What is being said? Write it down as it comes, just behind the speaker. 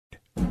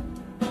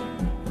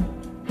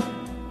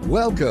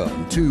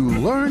Welcome to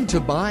Learn to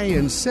Buy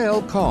and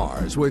Sell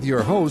Cars with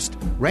your host,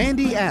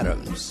 Randy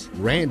Adams.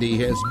 Randy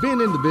has been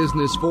in the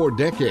business for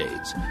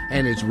decades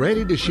and is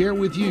ready to share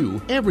with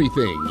you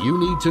everything you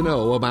need to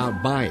know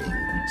about buying,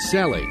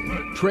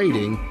 selling,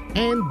 trading,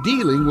 and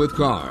dealing with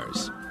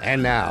cars.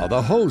 And now,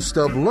 the host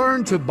of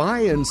Learn to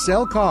Buy and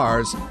Sell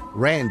Cars,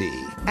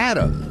 Randy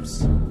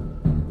Adams.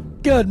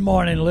 Good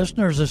morning,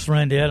 listeners. This is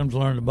Randy Adams,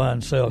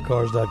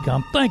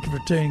 LearnToBuyAndSellCars.com. Thank you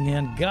for tuning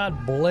in.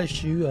 God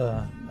bless you.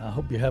 I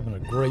hope you're having a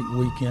great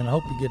weekend. I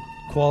hope you get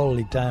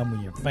quality time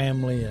with your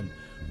family and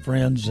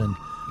friends and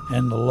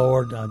the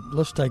Lord.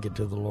 Let's take it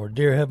to the Lord.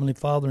 Dear Heavenly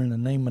Father, in the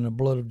name and the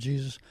blood of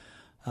Jesus,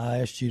 I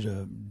ask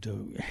you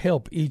to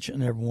help each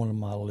and every one of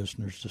my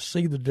listeners to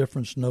see the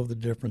difference, know the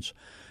difference,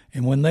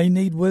 and when they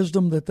need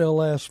wisdom, that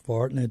they'll ask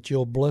for it, and that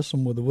you'll bless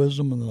them with the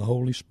wisdom and the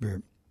Holy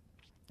Spirit.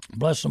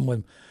 Bless them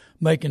with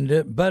making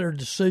better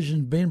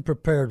decisions, being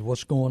prepared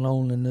what's going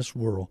on in this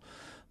world,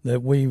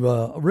 that we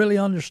really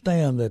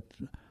understand that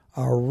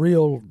our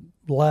real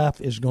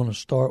life is going to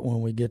start when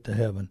we get to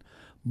heaven.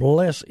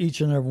 Bless each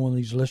and every one of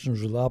these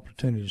listeners with the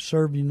opportunity to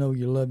serve you, know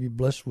you, love you,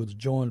 blessed with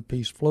joy and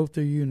peace, flow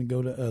through you and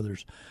go to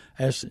others.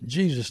 As in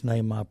Jesus'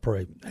 name I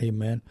pray.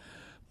 Amen.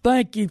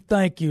 Thank you,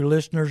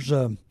 listeners.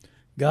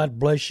 God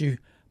bless you.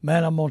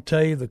 Man, I'm going to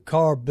tell you, the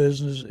car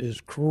business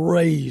is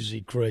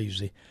crazy.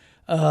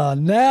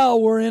 Now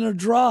we're in a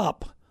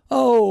drop.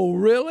 Oh,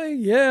 really?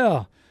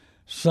 Yeah.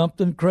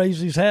 Something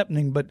crazy is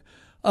happening. But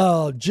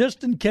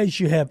just in case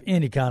you have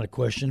any kind of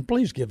question,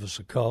 please give us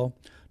a call.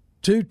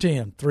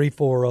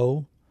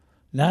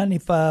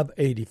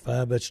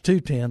 210-340-9585. That's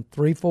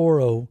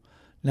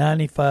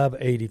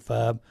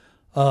 210-340-9585.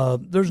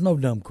 There's no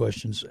dumb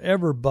questions.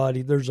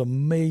 Everybody, there's a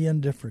million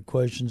different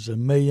questions, a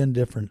million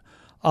different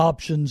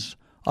options,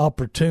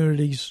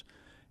 opportunities.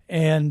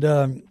 And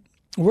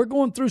we're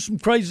going through some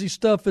crazy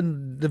stuff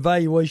in the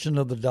valuation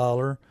of the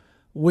dollar,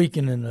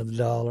 weakening of the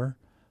dollar.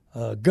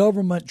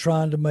 Government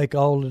trying to make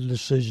all the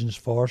decisions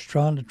for us,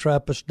 trying to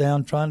trap us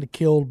down, trying to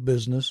kill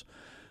business.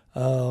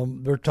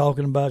 They're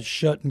talking about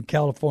shutting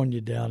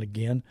California down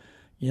again.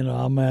 You know,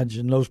 I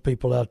imagine those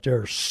people out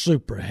there are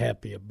super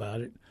happy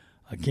about it.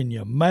 Can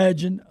you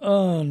imagine?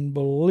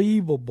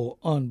 Unbelievable.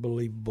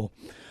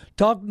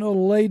 Talking to a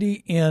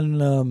lady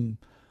in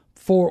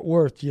Fort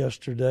Worth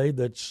yesterday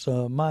that's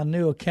my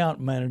new account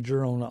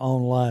manager on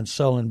online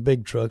selling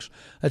big trucks.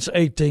 That's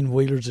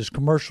 18-wheelers. It's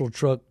commercial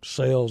truck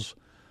sales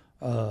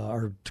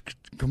or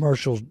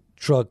commercial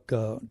truck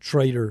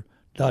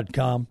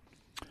trader.com.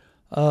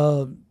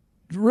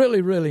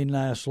 Really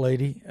nice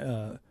lady.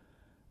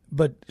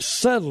 But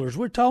settlers,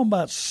 we're talking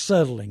about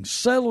settling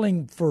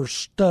for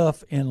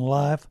stuff in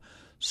life,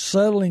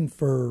 settling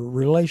for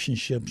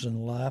relationships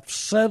in life,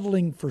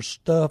 settling for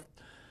stuff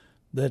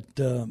that,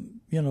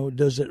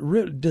 does it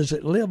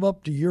live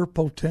up to your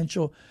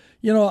potential?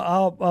 You know,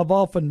 I've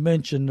often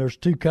mentioned there's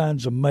two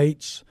kinds of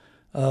mates,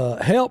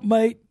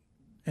 helpmate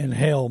and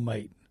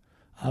hellmate.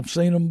 I've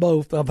seen them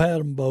both. I've had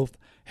them both.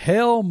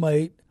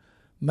 Hellmate,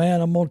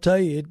 man, I'm going to tell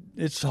you,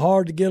 it's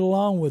hard to get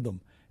along with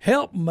them.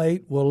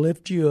 Helpmate will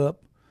lift you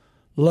up,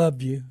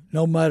 love you,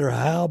 no matter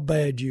how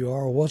bad you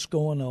are or what's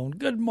going on.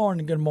 Good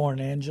morning,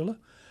 Angela.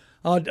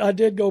 I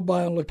did go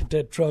by and look at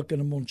that truck,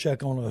 and I'm going to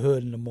check on the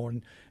hood in the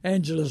morning.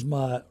 Angela's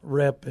my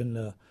rep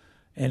in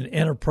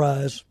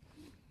Enterprise,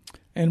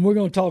 and we're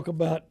going to talk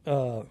about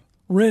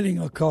renting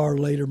a car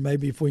later,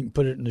 maybe if we can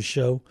put it in the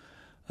show.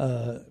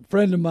 A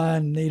friend of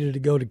mine needed to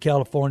go to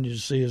California to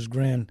see his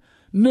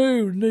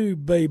new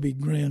baby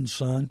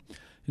grandson,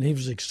 and he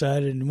was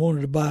excited and wanted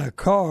to buy a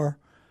car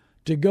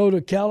to go to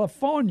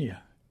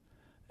California.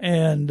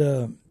 And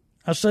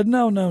I said,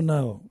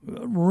 no.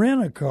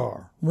 Rent a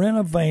car, rent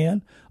a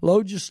van,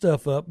 load your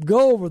stuff up,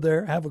 go over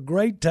there, have a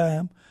great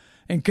time,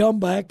 and come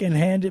back and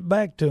hand it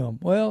back to him.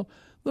 Well,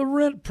 the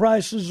rent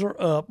prices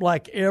are up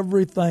like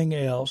everything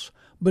else,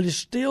 but it's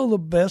still the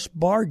best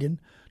bargain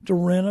to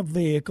rent a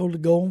vehicle, to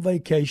go on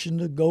vacation,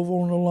 to go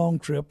on a long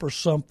trip or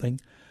something,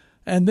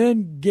 and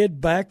then get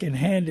back and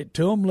hand it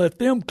to them, let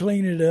them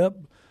clean it up,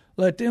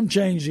 let them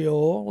change the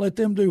oil, let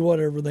them do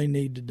whatever they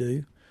need to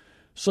do.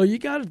 So you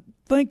got to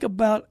think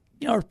about,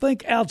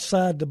 think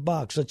outside the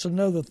box. That's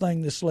another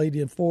thing this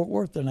lady in Fort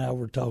Worth and I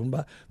were talking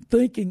about,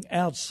 thinking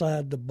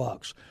outside the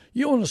box.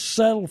 You want to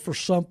settle for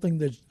something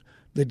that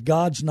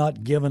God's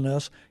not given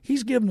us.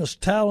 He's given us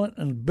talent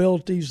and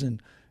abilities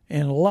and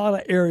a lot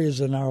of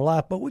areas in our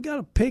life, but we got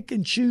to pick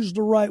and choose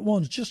the right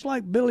ones, just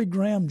like Billy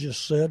Graham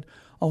just said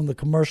on the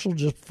commercial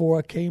just before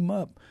I came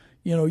up.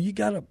 You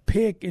got to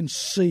pick and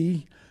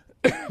see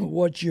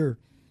what your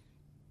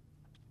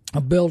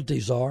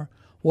abilities are,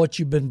 what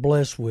you've been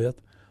blessed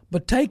with,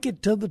 but take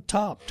it to the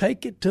top,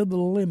 take it to the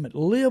limit.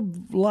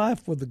 Live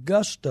life with the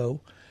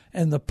gusto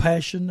and the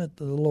passion that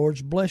the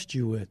Lord's blessed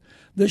you with.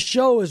 This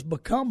show has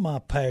become my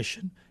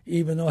passion,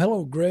 even though,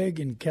 hello, Greg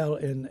in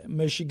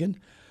Michigan.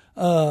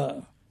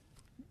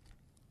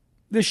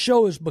 This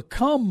show has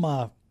become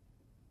my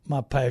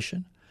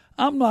passion.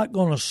 I'm not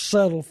going to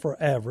settle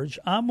for average.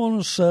 I'm going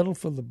to settle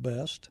for the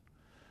best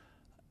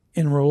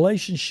in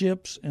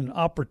relationships and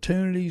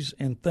opportunities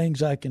and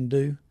things I can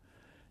do.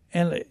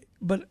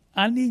 But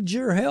I need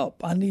your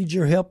help. I need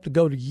your help to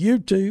go to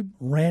YouTube,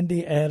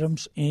 Randy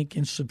Adams Inc.,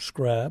 and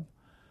subscribe.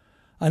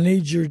 I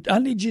need you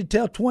to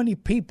tell 20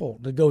 people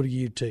to go to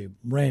YouTube,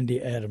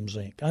 Randy Adams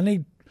Inc. I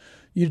need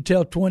you to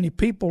tell 20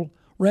 people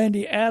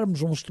Randy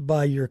Adams wants to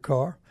buy your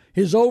car.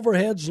 His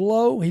overhead's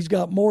low. He's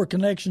got more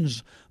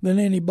connections than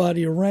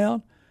anybody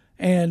around.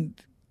 And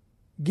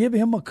give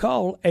him a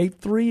call,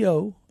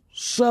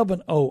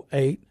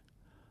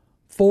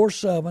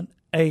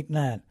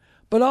 830-708-4789.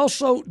 But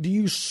also, do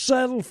you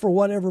settle for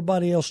what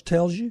everybody else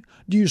tells you?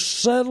 Do you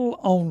settle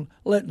on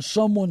letting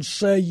someone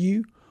sell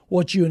you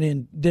what you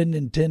didn't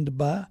intend to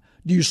buy?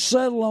 Do you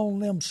settle on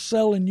them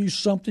selling you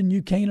something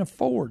you can't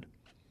afford?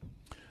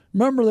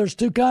 Remember, there's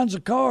two kinds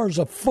of cars,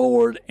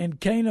 afford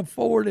and can't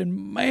afford,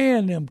 and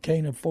man, them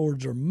can't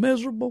affords are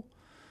miserable.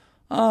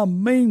 I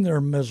mean, they're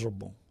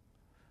miserable.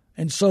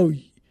 And so,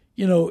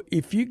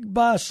 if you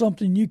buy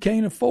something you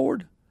can't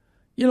afford,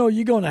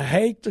 you're going to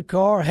hate the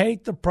car,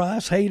 hate the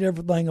price, hate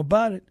everything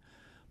about it,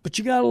 but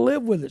you got to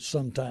live with it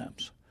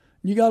sometimes.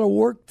 You got to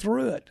work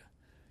through it.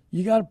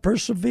 You got to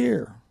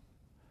persevere.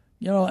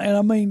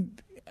 I'm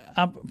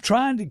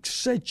trying to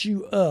set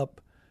you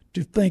up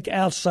to think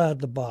outside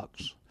the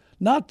box,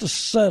 not to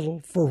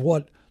settle for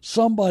what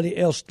somebody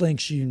else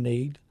thinks you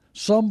need,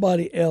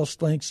 somebody else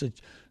thinks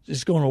that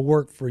it's going to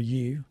work for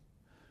you.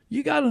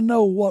 You got to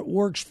know what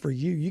works for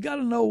you. You got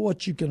to know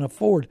what you can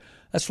afford.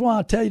 That's why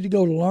I tell you to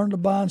go to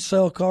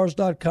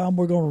learntobuyandSellCars.com.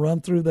 We're going to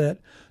run through that.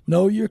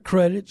 Know your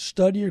credit,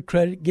 study your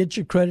credit, get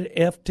your credit.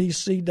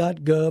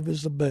 FTC.gov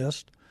is the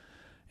best.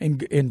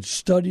 And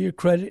study your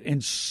credit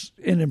and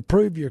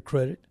improve your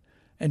credit.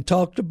 And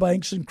talk to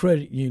banks and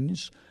credit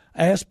unions.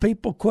 Ask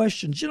people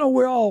questions.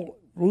 We're all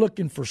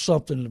looking for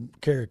something to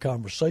carry a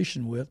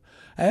conversation with.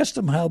 Ask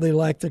them how they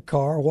like their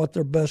car, what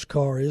their best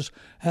car is,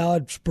 how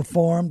it's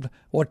performed,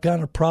 what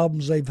kind of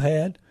problems they've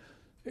had.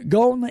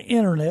 Go on the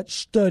internet,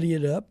 study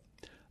it up.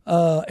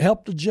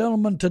 Helped a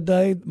gentleman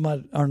today,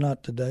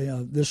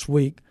 this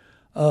week.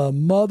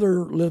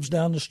 Mother lives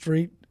down the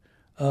street,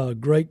 a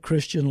great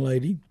Christian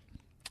lady,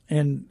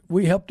 and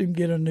we helped him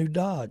get a new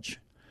Dodge.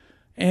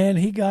 And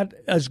he got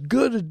as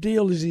good a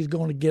deal as he's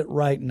going to get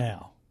right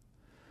now.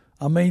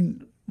 I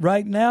mean,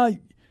 right now,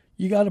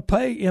 you got to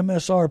pay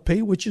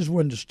MSRP, which is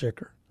window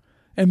sticker.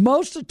 And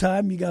most of the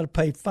time, you got to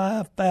pay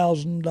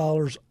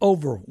 $5,000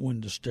 over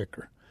window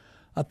sticker.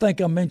 I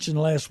think I mentioned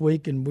last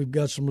week, and we've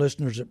got some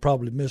listeners that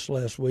probably missed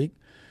last week,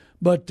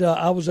 but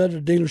I was at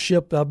a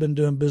dealership I've been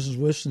doing business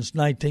with since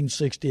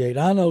 1968.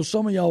 I know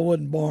some of y'all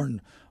wasn't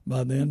born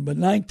by then, but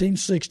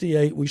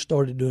 1968 we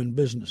started doing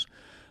business.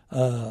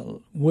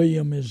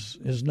 William is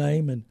his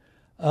name, and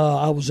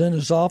I was in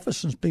his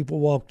office, and people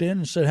walked in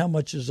and said, "How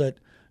much is that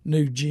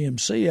new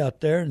GMC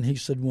out there?" And he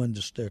said,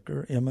 "Window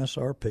sticker,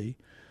 MSRP."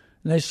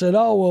 And they said,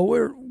 "Oh, well,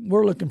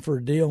 we're looking for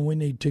a deal, and we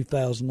need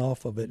 $2,000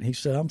 off of it." And he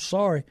said, "I'm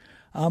sorry,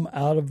 I'm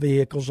out of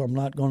vehicles. I'm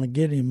not going to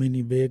get him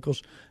any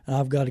vehicles, and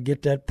I've got to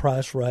get that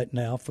price right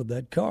now for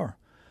that car."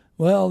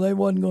 Well, they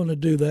wasn't going to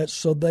do that,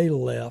 so they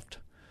left.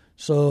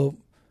 So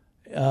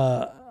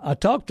I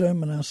talked to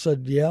him, and I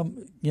said, "Yeah,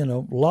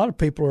 a lot of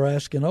people are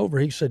asking over."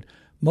 He said,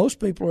 "Most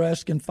people are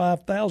asking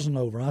 $5,000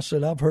 over." I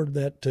said, "I've heard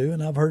that too,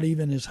 and I've heard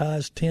even as high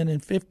as $10,000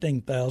 and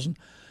 $15,000.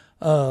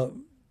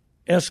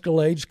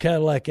 Escalades,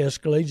 Cadillac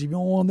Escalades. If you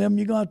want one of them,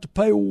 you're going to have to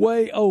pay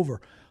way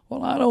over."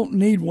 Well, I don't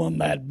need one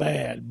that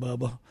bad,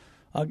 Bubba.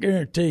 I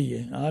guarantee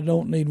you, I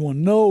don't need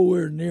one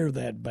nowhere near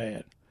that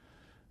bad.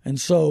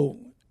 And so,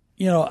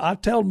 I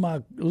tell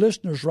my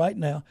listeners right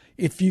now,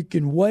 if you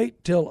can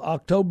wait till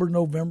October,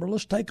 November,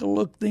 let's take a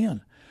look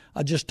then.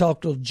 I just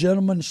talked to a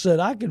gentleman and said,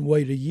 "I can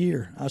wait a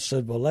year." I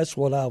said, "Well, that's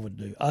what I would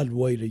do. I'd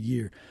wait a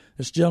year."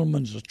 This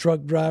gentleman's a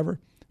truck driver.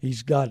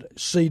 He's got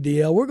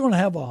CDL. We're going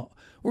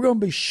to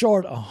be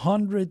short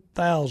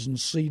 100,000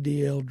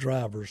 CDL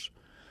drivers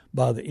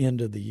by the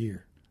end of the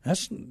year.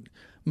 End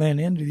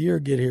of the year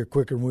get here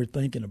quicker than we're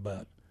thinking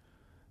about.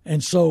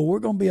 And so we're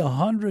going to be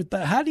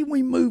 100,000. How do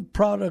we move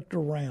product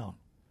around?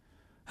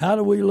 How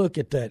do we look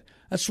at that?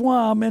 That's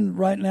why I'm in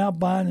right now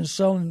buying and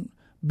selling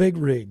big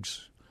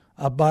rigs.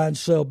 I buy and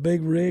sell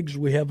big rigs.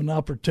 We have an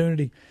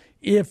opportunity,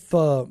 if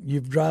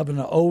you've driven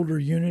an older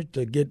unit,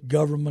 to get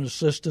government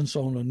assistance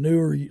on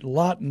a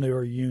lot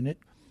newer unit.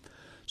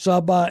 So I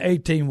buy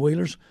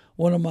 18-wheelers.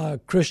 One of my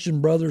Christian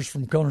brothers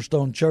from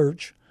Cornerstone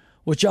Church,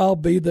 which I'll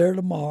be there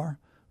tomorrow,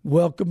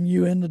 welcome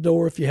you in the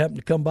door if you happen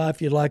to come by,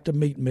 if you'd like to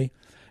meet me.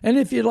 And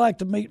if you'd like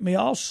to meet me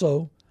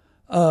also,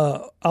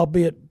 I'll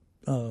be at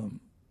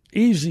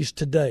Easy's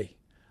today.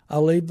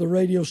 I'll leave the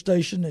radio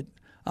station.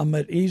 I'm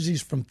at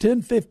Easy's from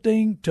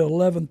 10:15 to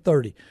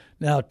 11:30.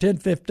 Now,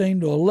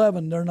 10:15 to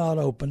 11, they're not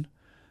open.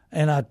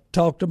 And I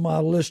talk to my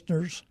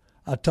listeners.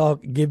 I try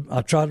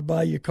to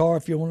buy your car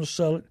if you want to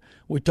sell it.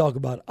 We talk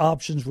about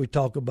options. We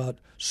talk about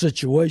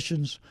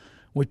situations.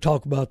 We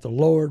talk about the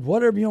Lord.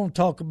 Whatever you want to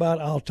talk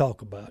about, I'll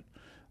talk about.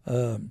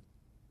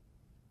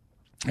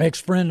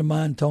 Ex-friend of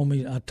mine told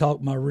me I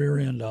talked my rear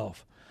end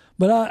off.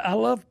 But I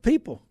love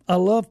people. I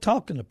love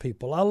talking to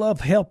people. I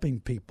love helping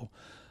people.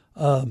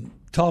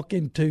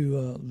 Talking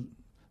to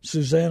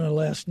Susanna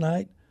last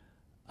night,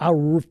 I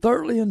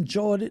thoroughly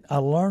enjoyed it. I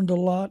learned a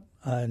lot.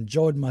 I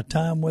enjoyed my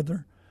time with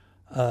her.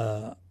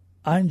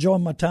 I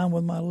enjoyed my time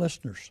with my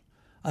listeners.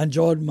 I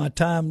enjoyed my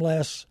time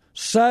last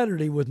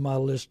Saturday with my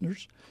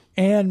listeners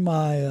and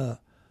my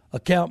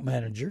account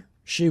manager.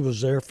 She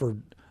was there for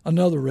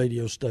another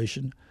radio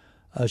station.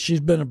 She's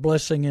been a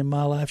blessing in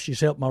my life.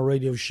 She's helped my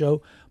radio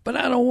show. But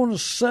I don't want to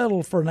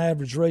settle for an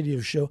average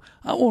radio show.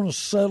 I want to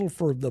settle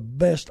for the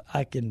best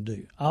I can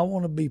do. I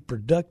want to be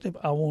productive.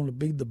 I want to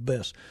be the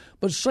best.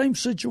 But same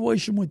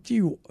situation with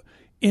you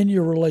in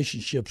your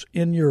relationships,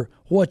 in your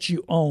what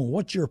you own,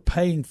 what you're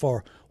paying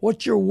for,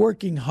 what you're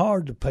working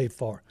hard to pay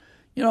for.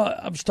 You know,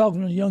 I was talking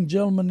to a young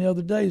gentleman the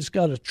other day. He's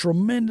got a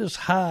tremendous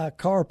high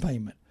car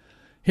payment.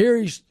 Here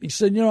he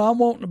said, you know, I'm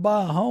wanting to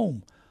buy a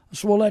home. I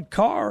said, well, that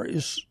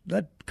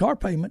car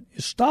payment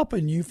is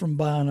stopping you from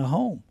buying a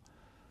home.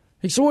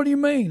 He said, what do you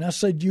mean? I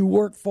said, you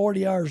work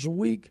 40 hours a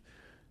week,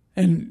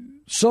 and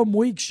some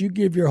weeks you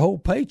give your whole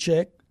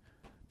paycheck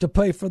to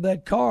pay for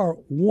that car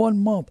 1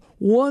 month.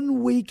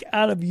 1 week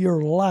out of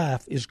your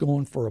life is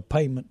going for a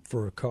payment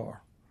for a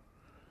car.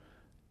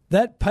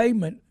 That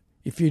payment,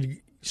 if you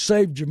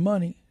saved your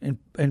money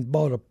and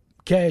bought a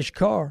cash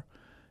car,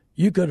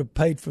 you could have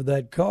paid for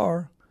that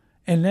car,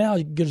 and now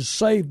you could have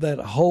saved that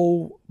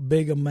whole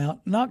big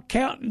amount, not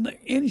counting the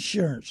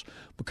insurance,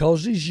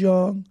 because he's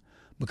young,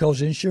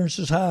 because insurance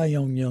is high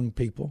on young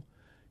people.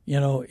 You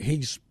know,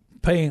 he's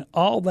paying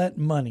all that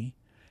money,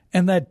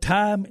 and that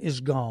time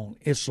is gone.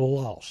 It's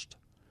lost.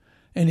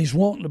 And he's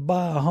wanting to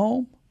buy a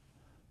home.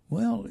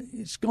 Well,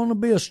 it's going to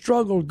be a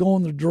struggle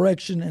going the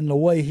direction and the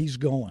way he's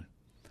going.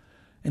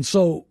 And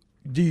so,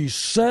 do you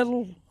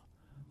settle?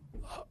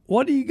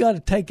 What do you got to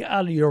take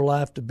out of your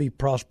life to be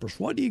prosperous?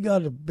 What do you got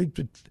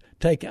to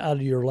take out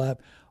of your life?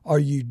 Are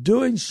you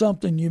doing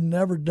something you've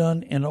never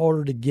done in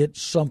order to get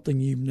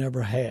something you've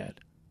never had?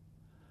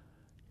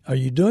 Are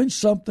you doing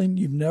something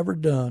you've never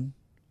done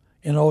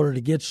in order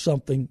to get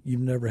something you've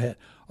never had?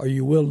 Are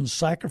you willing to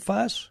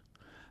sacrifice?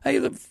 Hey,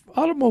 the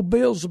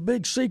automobile's a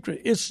big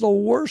secret. It's the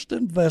worst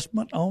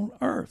investment on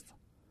earth.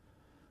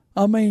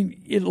 I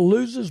mean, it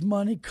loses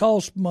money,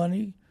 costs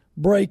money,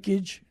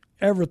 breakage,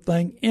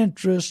 everything,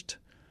 interest.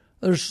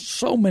 There's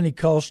so many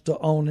costs to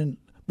owning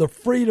the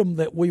freedom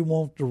that we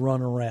want to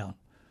run around.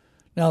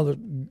 Now,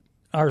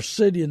 our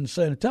city in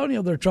San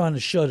Antonio, they're trying to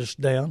shut us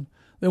down.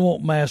 They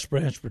want mass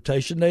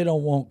transportation. They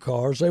don't want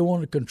cars. They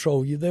want to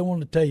control you. They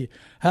want to tell you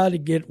how to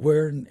get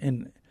where.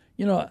 And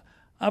you know,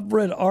 I've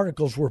read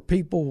articles where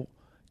people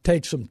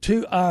takes them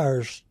 2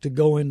 hours to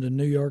go into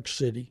New York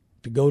City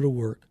to go to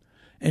work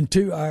and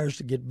 2 hours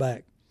to get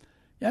back.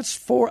 That's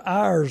 4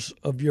 hours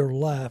of your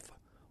life,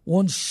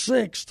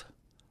 1/6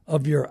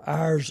 of your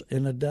hours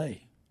in a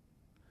day.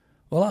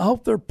 Well, I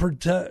hope they're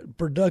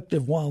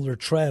productive while they're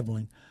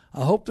traveling.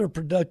 I hope they're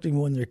productive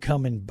when they're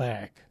coming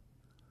back,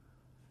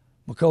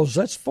 because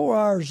that's 4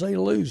 hours they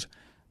lose.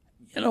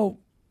 You know,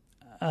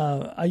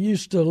 I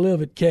used to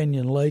live at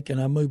Canyon Lake, and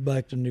I moved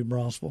back to New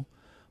Braunfels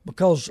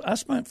because I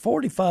spent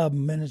 45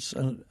 minutes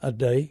a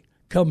day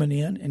coming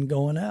in and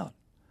going out.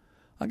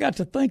 I got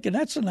to thinking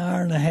that's an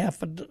hour and a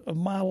half of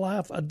my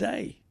life a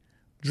day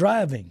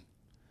driving.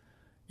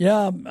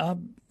 Yeah,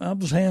 I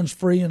was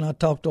hands-free, and I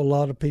talked to a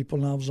lot of people,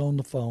 and I was on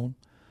the phone,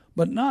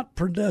 but not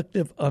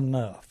productive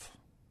enough.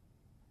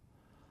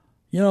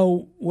 You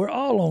know, we're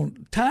all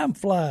on, time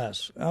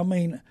flies. I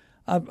mean,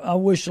 I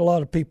wish a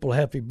lot of people a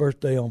happy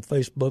birthday on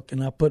Facebook,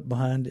 and I put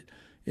behind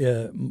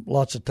it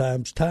lots of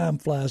times, time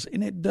flies,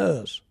 and it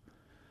does.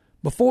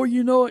 Before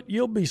you know it,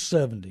 you'll be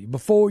 70.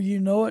 Before you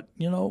know it,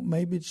 you know,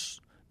 maybe it's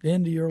the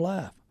end of your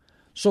life.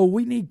 So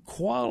we need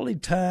quality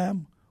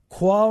time,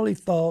 quality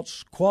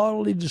thoughts,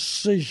 quality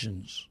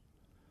decisions.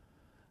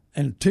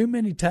 And too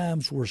many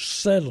times we're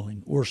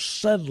settling. We're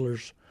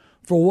settlers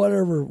for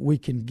whatever we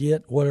can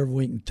get, whatever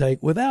we can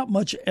take, without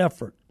much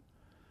effort.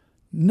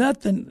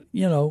 Nothing,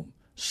 you know,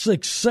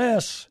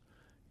 success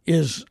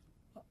is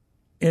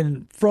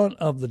in front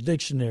of the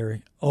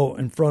dictionary or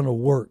in front of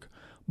work.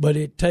 But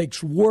it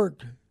takes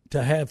work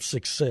to have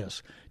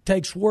success. It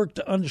takes work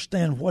to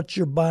understand what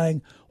you're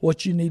buying,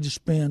 what you need to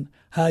spend,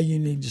 how you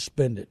need to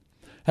spend it.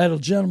 Had a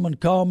gentleman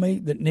call me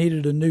that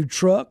needed a new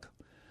truck.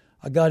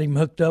 I got him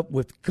hooked up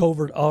with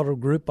Covert Auto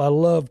Group. I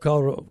love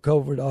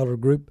Covert Auto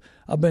Group.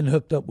 I've been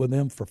hooked up with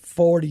them for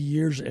 40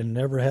 years and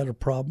never had a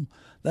problem.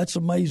 That's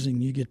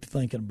amazing. You get to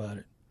thinking about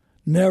it.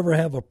 Never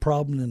have a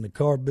problem in the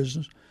car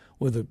business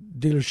with a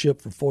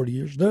dealership for 40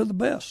 years. They're the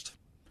best.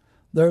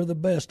 They're the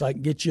best. I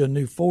can get you a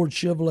new Ford,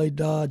 Chevrolet,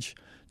 Dodge,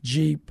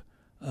 Jeep,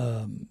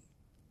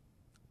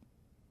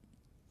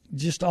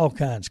 just all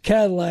kinds.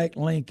 Cadillac,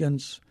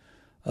 Lincolns,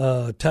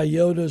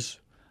 Toyotas.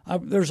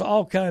 There's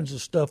all kinds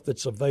of stuff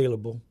that's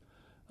available.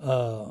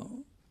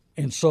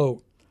 And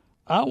so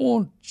I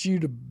want you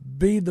to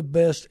be the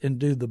best and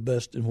do the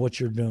best in what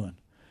you're doing.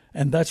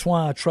 And that's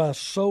why I try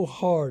so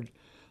hard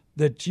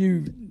that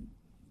you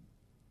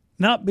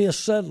not be a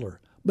settler.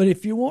 But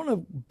if you want to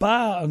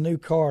buy a new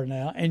car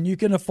now and you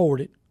can afford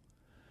it,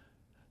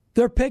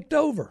 they're picked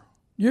over.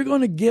 You're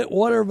going to get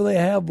whatever they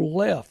have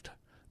left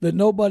that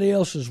nobody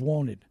else has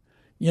wanted.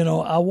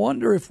 I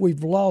wonder if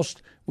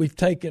we've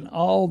taken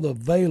all the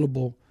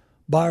available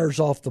buyers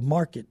off the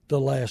market the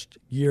last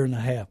year and a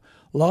half.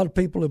 A lot of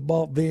people have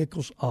bought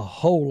vehicles, a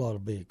whole lot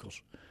of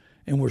vehicles,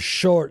 and we're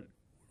short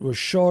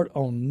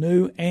on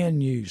new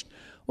and used.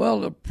 Well,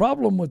 the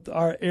problem with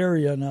our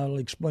area, and I'll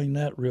explain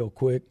that real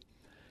quick,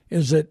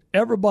 is that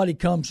everybody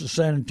comes to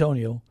San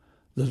Antonio,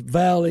 the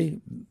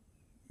Valley,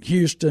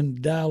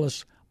 Houston,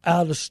 Dallas,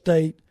 out of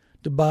state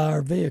to buy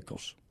our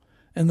vehicles,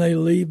 and they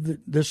leave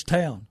this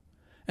town.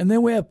 And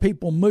then we have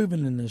people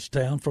moving in this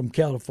town from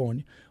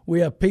California. We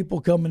have people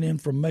coming in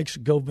from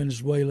Mexico,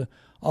 Venezuela,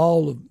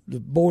 all of the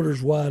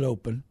borders wide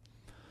open.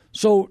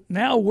 So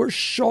now we're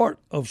short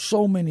of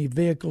so many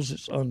vehicles,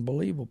 it's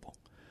unbelievable.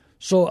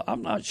 So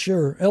I'm not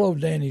sure. Hello,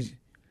 Danny.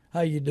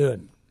 How you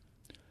doing?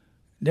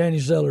 Danny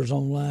Zeller's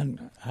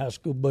online, high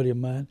school buddy of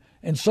mine.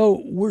 And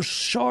so we're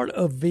short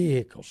of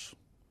vehicles.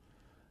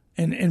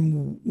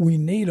 And we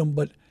need them,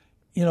 but,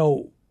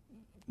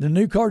 the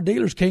new car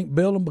dealers can't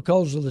build them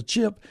because of the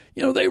chip.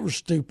 They were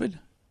stupid.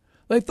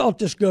 They thought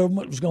this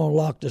government was going to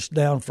lock this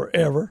down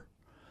forever.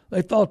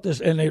 They thought this,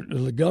 and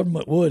the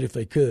government would if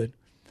they could.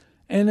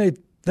 And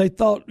they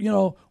thought,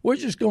 we're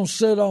just going to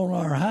sit on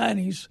our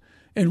heinies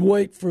and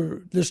wait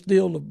for this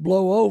deal to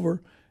blow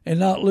over and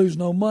not lose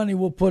no money.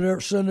 We'll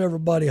send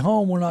everybody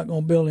home. We're not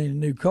going to build any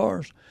new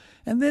cars.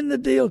 And then the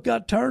deal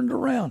got turned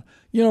around.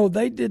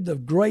 They did the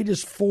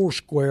greatest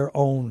foursquare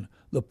on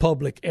the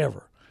public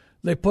ever.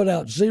 They put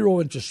out zero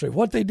interest rate.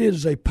 What they did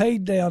is they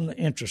paid down the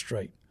interest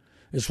rate.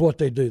 Is what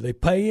they do. They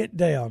pay it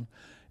down.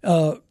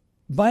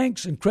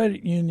 Banks and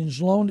credit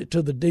unions loan it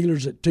to the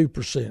dealers at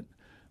 2%,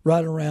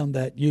 right around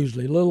that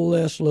usually. A little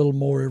less, a little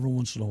more every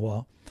once in a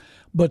while.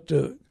 But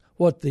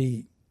what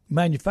the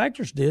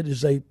manufacturers did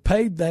is they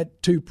paid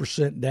that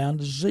 2% down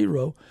to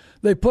zero.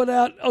 They put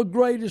out a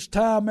greatest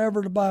time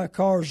ever to buy a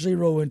car,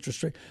 zero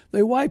interest rate.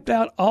 They wiped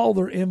out all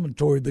their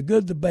inventory, the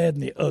good, the bad,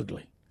 and the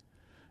ugly.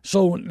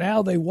 So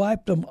now they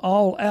wiped them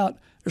all out.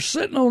 They're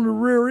sitting on the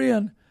rear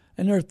end,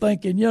 and they're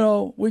thinking,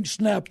 we can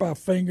snap our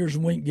fingers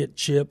and we can get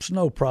chips,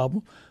 no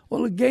problem.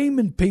 Well, the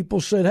gaming people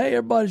said, hey,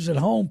 everybody's at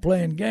home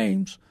playing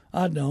games.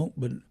 I don't,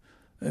 but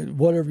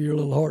whatever your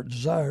little heart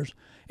desires.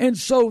 And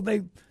so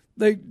they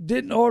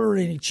didn't order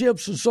any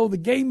chips, and so the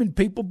gaming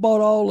people bought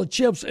all the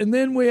chips. And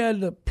then we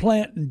had the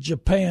plant in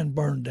Japan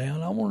burned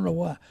down. I want to know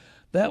why.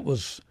 That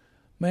was,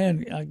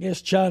 man, I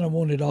guess China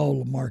wanted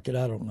all the market.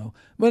 I don't know.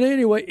 But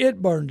anyway,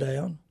 it burned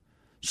down.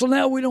 So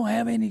now we don't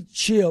have any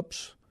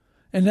chips,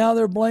 and now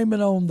they're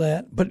blaming on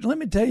that. But let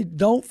me tell you,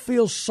 don't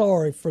feel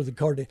sorry for the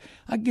car dealer.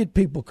 I get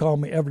people call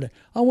me every day.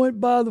 I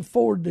went by the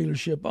Ford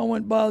dealership. I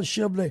went by the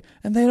Chevrolet,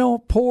 and they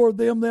don't pour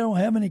them. They don't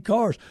have any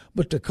cars.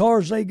 But the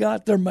cars they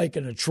got, they're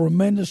making a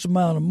tremendous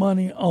amount of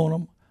money on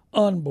them.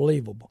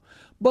 Unbelievable.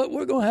 But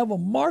we're going to have a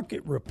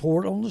market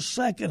report on the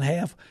second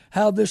half,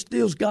 how this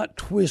deal's got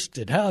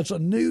twisted, how it's a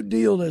new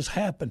deal that's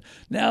happened.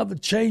 Now the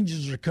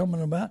changes are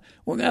coming about.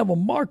 We're going to have a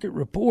market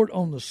report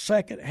on the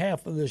second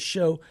half of this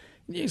show.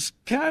 It's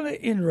kind of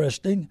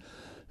interesting.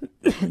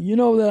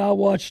 That I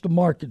watch the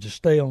market to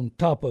stay on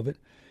top of it,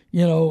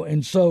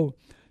 and so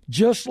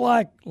just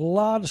like a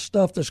lot of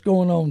stuff that's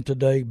going on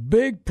today,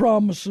 big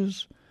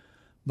promises,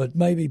 but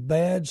maybe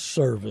bad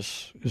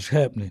service is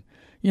happening.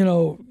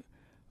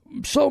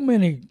 So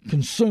many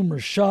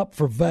consumers shop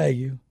for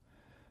value,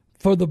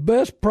 for the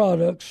best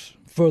products,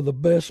 for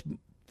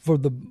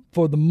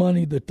the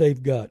money that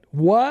they've got.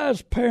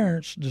 Wise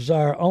parents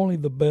desire only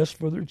the best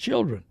for their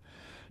children,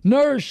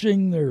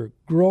 nourishing their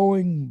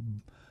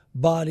growing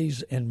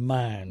bodies and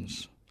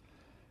minds,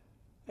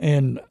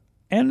 and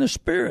the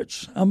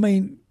spirits. I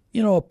mean,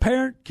 a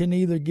parent can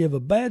either give a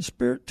bad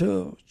spirit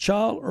to a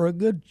child or a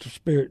good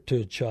spirit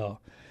to a child,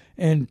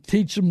 and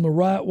teach them the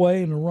right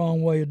way and the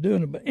wrong way of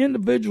doing it. But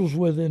individuals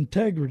with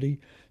integrity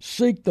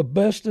seek the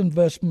best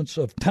investments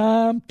of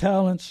time,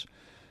 talents,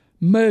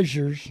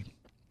 measures,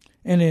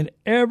 and in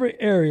every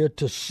area.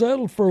 To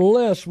settle for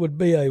less would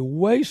be a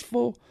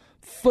wasteful,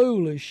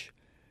 foolish,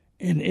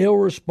 and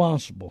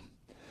irresponsible.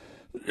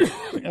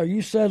 Are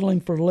you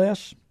settling for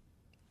less?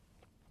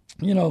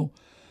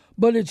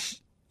 But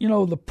it's,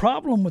 the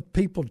problem with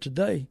people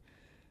today,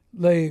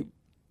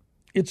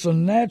 it's a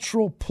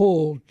natural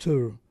pull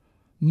to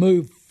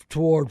move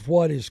toward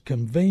what is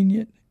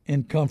convenient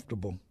and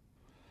comfortable.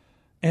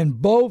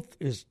 And both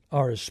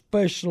are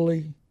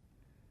especially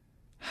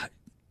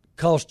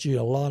cost you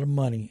a lot of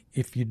money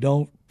if you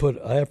don't put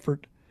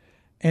effort.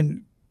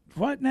 And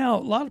right now,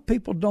 a lot of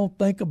people don't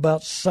think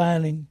about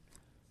signing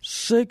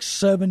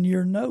 6-7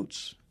 year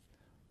notes.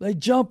 They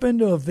jump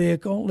into a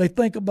vehicle, they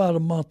think about a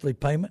monthly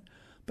payment,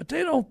 but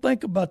they don't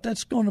think about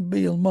that's going to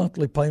be a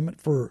monthly payment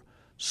for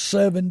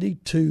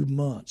 72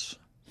 months.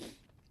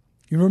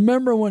 You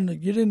remember when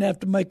you didn't have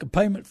to make a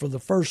payment for the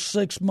first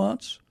 6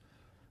 months?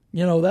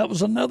 That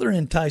was another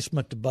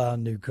enticement to buy a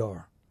new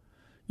car.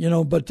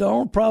 But the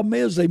only problem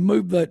is they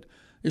moved that.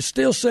 It's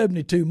still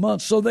 72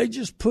 months, so they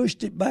just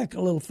pushed it back a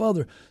little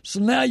further.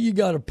 So now you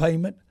got a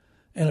payment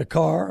and a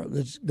car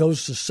that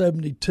goes to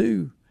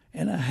 72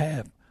 and a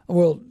half.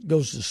 Well, it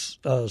goes to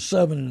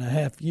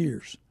 7.5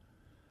 years.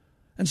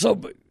 And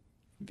so,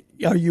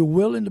 are you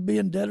willing to be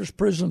in debtor's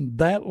prison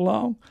that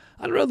long?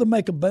 I'd rather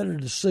make a better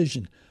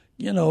decision.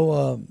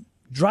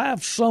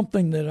 Drive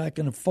something that I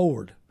can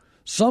afford,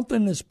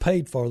 something that's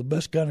paid for. The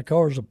best kind of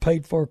car is a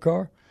paid-for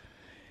car.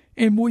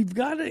 And we've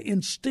got to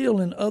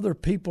instill in other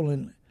people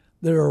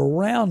that are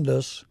around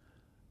us,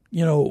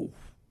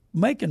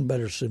 making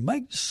better decisions.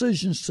 Make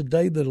decisions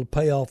today that'll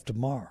pay off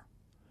tomorrow.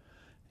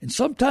 And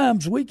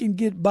sometimes we can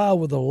get by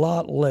with a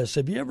lot less.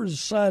 Have you ever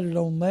decided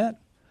on that?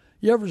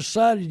 You ever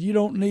decided you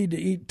don't need to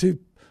eat 2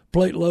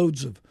 plate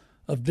loads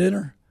of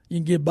dinner? You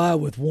can get by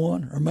with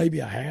one or maybe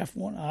a half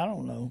one. I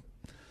don't know.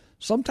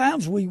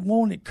 Sometimes we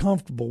want it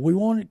comfortable. We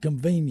want it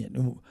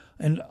convenient.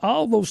 And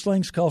all those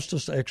things cost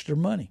us extra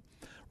money.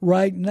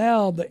 Right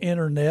now, the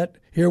Internet,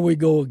 here we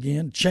go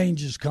again,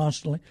 changes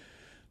constantly.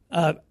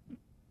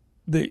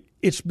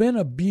 It's been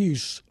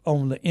abuse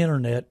on the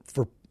Internet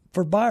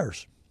for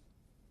buyers.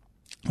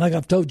 Like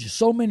I've told you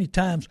so many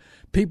times,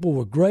 people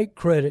with great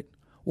credit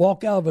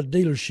walk out of a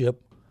dealership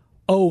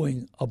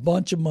owing a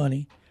bunch of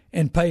money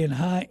and paying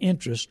high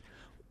interest,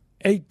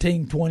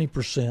 18,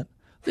 20%.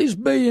 These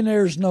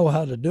billionaires know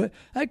how to do it.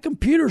 That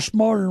computer's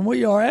smarter than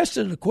we are. Ask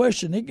it a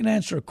question. It can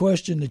answer a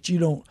question that you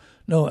don't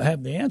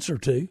have the answer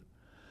to.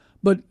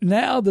 But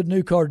now the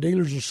new car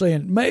dealers are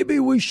saying maybe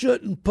we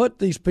shouldn't put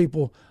these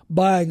people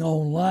buying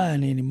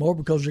online anymore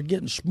because they're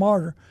getting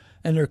smarter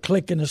and they're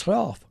clicking us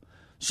off.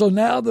 So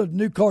now the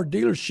new car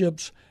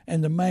dealerships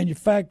and the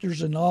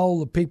manufacturers and all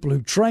the people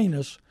who train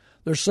us,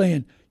 they're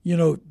saying,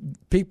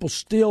 people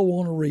still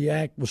want to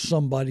react with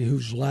somebody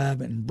who's live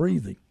and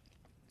breathing.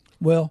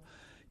 Well,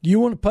 do you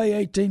want to pay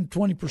 18,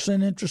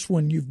 20% interest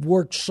when you've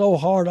worked so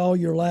hard all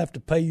your life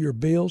to pay your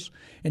bills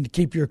and to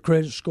keep your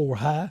credit score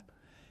high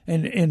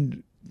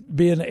and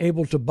being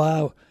able to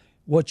buy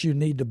what you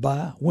need to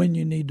buy when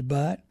you need to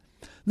buy it?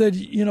 That,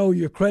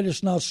 your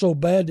credit's not so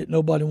bad that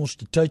nobody wants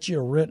to touch you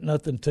or rent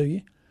nothing to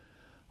you.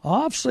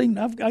 I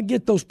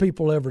get those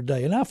people every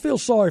day, and I feel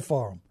sorry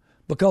for them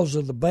because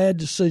of the bad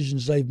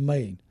decisions they've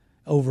made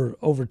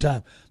over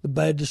time, the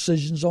bad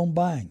decisions on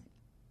buying.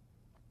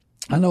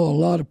 I know a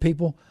lot of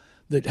people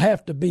that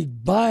have to be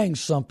buying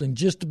something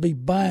just to be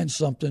buying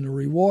something to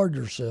reward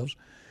themselves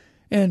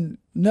and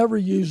never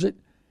use it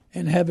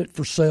and have it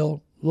for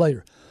sale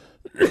later.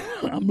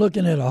 I'm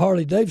looking at a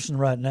Harley Davidson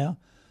right now.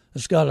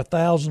 It's got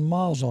 1,000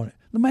 miles on it.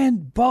 The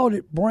man bought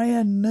it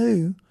brand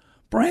new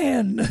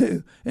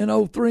in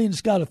 03, and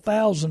it's got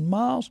 1,000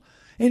 miles.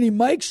 And he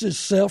makes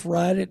himself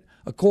ride it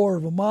a quarter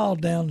of a mile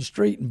down the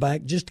street and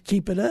back just to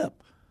keep it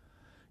up.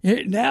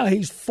 Now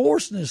he's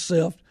forcing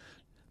himself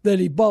that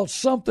he bought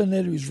something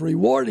that he was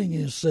rewarding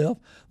himself,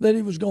 that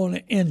he was going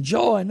to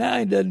enjoy. Now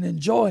he doesn't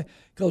enjoy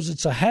because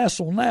it's a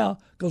hassle now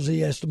because he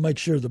has to make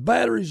sure the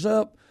battery's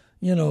up,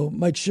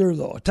 make sure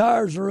the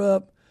tires are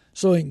up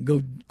so he can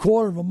go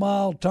quarter of a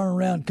mile, turn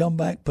around, come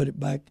back, put it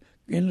back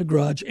in the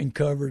garage and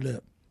cover it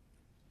up.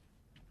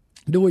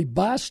 Do we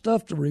buy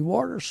stuff to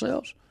reward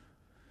ourselves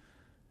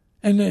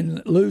and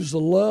then lose the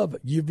love?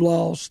 You've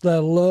lost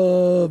that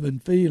love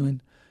and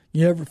feeling.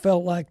 You ever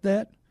felt like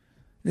that?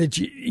 That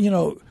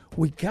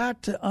we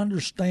got to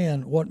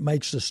understand what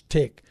makes us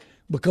tick.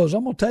 Because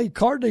I'm going to tell you,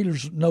 car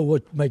dealers know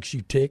what makes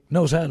you tick,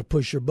 knows how to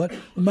push your button.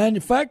 The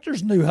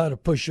manufacturers knew how to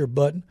push your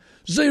button.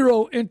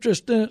 0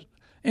 interest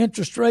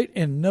rate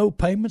and no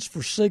payments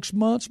for 6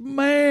 months.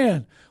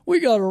 Man,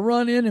 we got to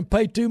run in and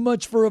pay too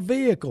much for a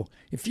vehicle.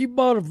 If you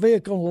bought a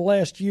vehicle in the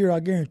last year, I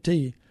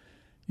guarantee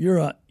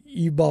you,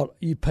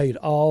 you paid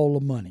all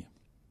the money.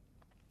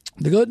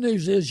 The good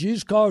news is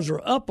used cars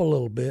are up a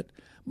little bit,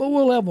 but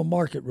we'll have a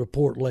market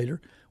report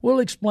later. We'll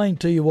explain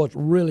to you what's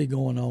really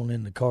going on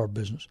in the car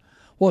business,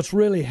 what's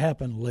really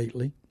happened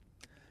lately.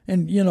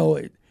 And,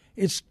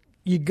 it's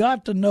you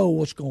got to know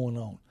what's going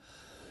on.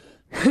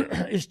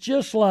 It's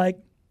just like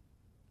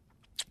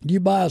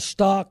you buy a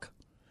stock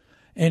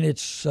and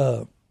it's,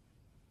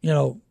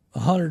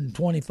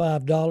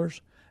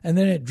 $125, and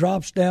then it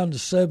drops down to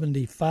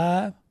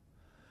 $75.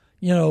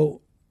 Do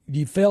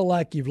you feel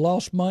like you've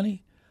lost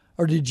money,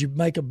 or did you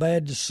make a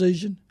bad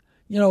decision?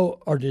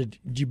 Or did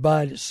you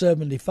buy it at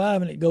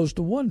 $75 and it goes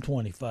to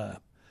 $125?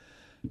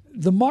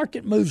 The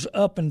market moves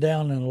up and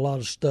down in a lot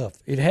of stuff.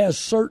 It has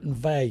certain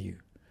value.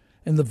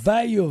 And the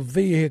value of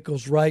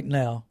vehicles right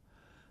now,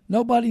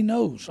 nobody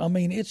knows. I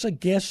mean, it's a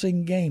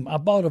guessing game. I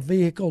bought a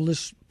vehicle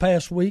this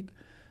past week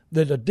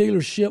that a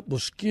dealership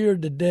was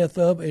scared to death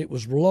of. It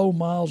was low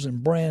miles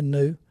and brand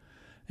new.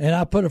 And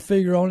I put a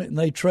figure on it, and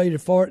they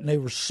traded for it, and they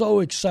were so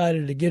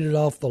excited to get it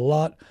off the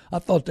lot. I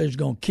thought they was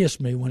going to kiss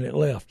me when it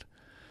left.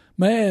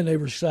 Man, they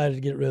were excited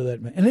to get rid of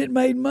that man. And it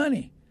made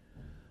money.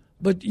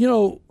 But,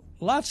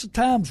 lots of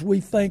times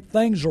we think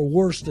things are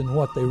worse than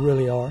what they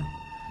really are.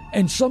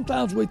 And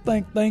sometimes we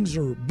think things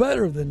are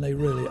better than they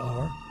really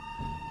are.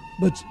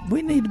 But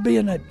we need to be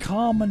in that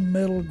common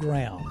middle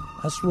ground.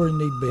 That's where we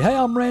need to be. Hey,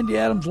 I'm Randy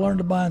Adams,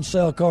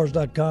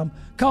 learntobuyandsellcars.com.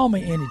 Call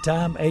me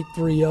anytime,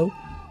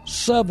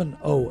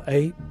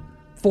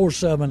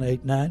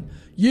 830-708-4789.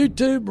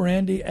 YouTube,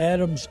 Randy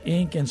Adams,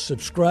 Inc., and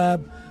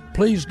subscribe.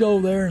 Please go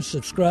there and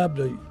subscribe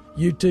to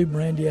YouTube,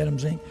 Randy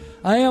Adams Inc.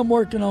 I am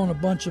working on a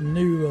bunch of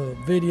new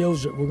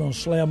videos that we're going to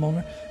slam on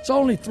there. It's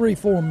only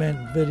 3-4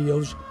 minute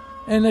videos,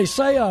 and they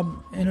say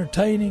I'm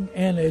entertaining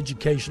and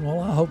educational.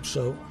 I hope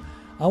so.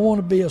 I want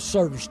to be of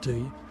service to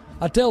you.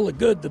 I tell the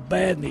good, the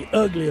bad, and the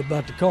ugly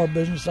about the car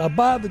business. I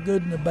buy the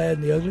good and the bad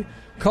and the ugly.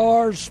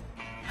 Cars,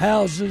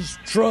 houses,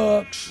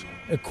 trucks,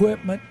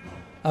 equipment.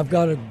 I've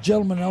got a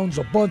gentleman that owns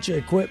a bunch of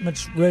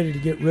equipment, ready to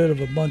get rid of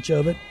a bunch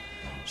of it.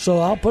 So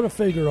I'll put a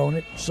figure on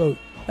it. So,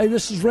 hey,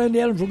 this is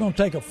Randy Adams. We're going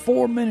to take a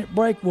 4-minute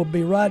break. We'll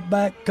be right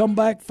back. Come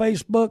back,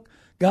 Facebook.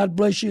 God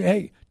bless you.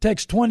 Hey,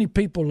 text 20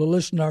 people to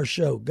listen to our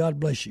show. God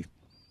bless you.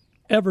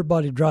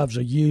 Everybody drives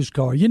a used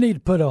car. You need to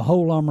put a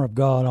whole armor of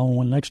God on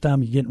when next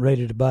time you're getting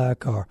ready to buy a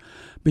car.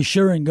 Be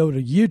sure and go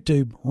to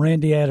YouTube,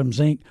 Randy Adams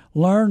Inc.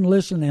 Learn,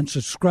 listen, and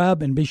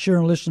subscribe, and be sure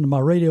and listen to my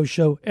radio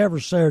show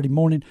every Saturday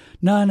morning,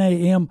 9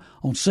 a.m.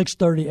 on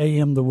 6:30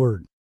 a.m. The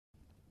Word.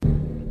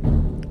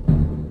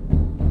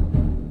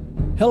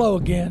 Hello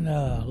again,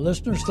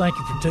 listeners. Thank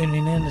you for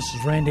tuning in. This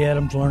is Randy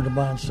Adams,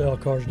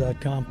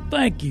 LearnToBuyAndSellCars.com.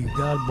 Thank you.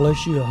 God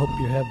bless you. I hope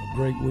you have a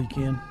great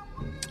weekend.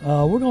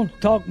 We're going to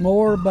talk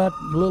more about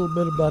a little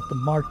bit about the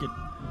market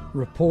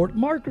report.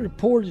 Market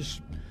report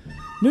is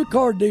new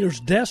car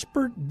dealers.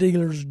 Desperate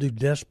dealers do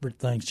desperate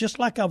things. Just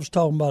like I was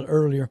talking about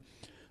earlier,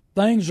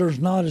 things are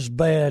not as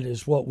bad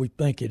as what we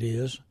think it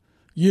is.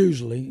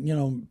 Usually,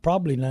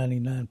 probably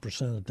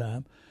 99% of the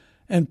time,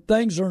 and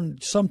things are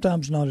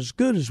sometimes not as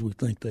good as we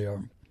think they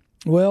are.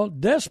 Well,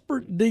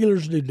 desperate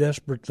dealers do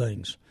desperate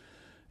things,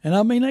 and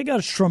I mean they got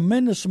a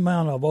tremendous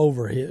amount of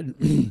overhead.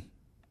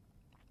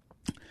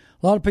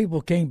 A lot of people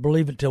can't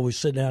believe it till we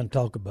sit down and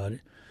talk about it.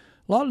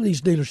 A lot of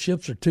these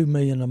dealerships are $2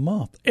 million a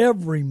month.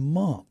 Every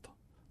month.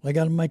 They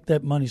got to make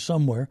that money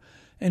somewhere.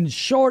 And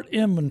short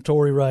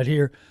inventory right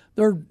here,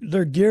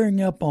 they're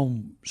gearing up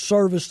on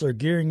service. They're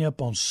gearing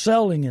up on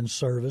selling in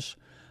service.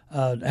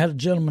 I had a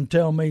gentleman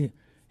tell me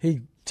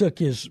he took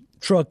his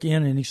truck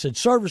in and he said,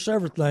 service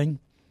everything.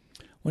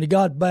 When he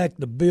got back,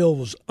 the bill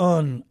was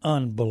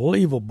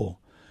unbelievable.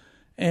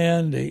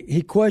 And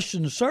he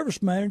questioned the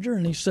service manager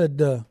and he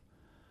said,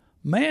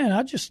 man,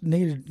 I just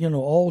needed,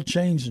 oil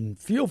change and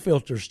fuel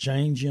filters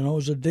change, it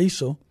was a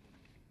diesel.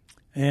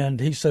 And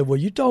he said, well,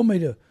 you told me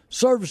to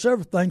service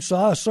everything, so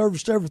I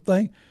serviced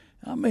everything.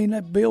 I mean,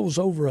 that bill was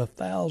over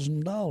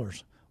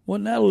 $1,000.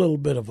 Wasn't that a little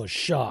bit of a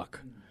shock?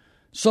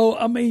 So,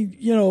 I mean,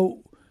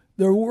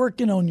 they're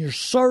working on your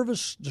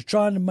service. They're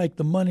trying to make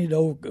the money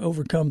to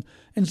overcome.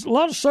 And a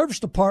lot of service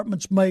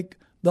departments make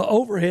the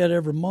overhead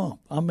every month.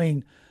 I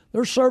mean,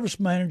 there's service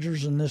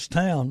managers in this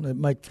town that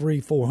make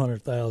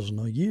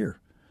 $300,000-$400,000 a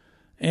year.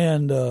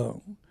 And,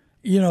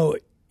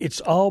 it's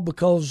all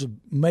because of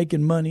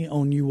making money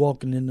on you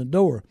walking in the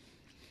door.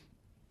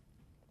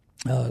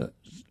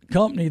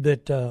 Company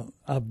that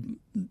I'm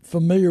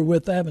familiar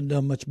with, I haven't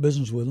done much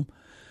business with them,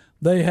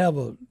 they have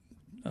a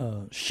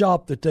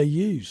shop that they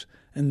use.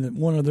 And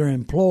one of their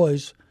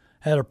employees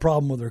had a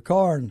problem with her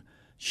car, and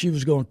she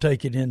was going to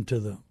take it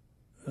into the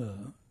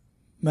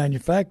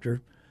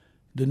manufacturer,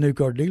 the new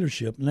car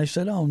dealership, and they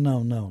said, oh,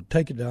 no,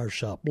 take it to our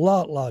shop. A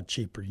lot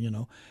cheaper,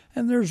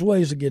 And there's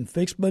ways of getting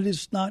fixed, but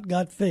it's not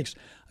got fixed.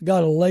 I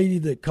got a lady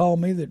that called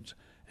me that's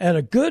at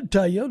a good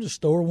Toyota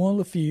store, one of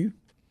the few.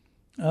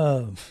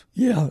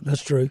 Yeah,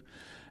 that's true.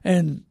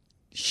 And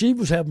she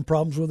was having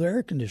problems with her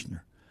air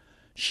conditioner.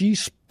 She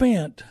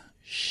spent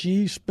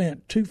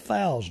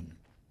 $2,000.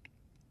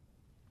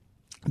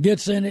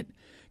 Gets in it,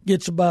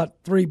 gets about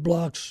 3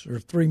 blocks or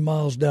 3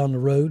 miles down the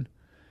road,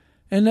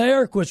 and the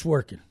air quits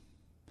working.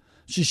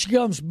 So she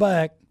comes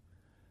back,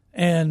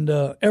 and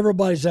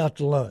everybody's out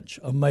to lunch.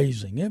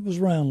 Amazing. It was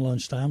around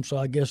lunchtime, so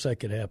I guess that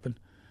could happen.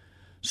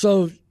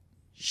 So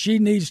she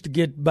needs to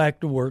get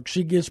back to work.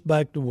 She gets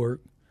back to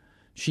work.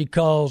 She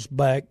calls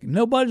back.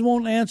 Nobody's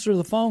wanting to answer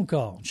the phone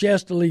call. She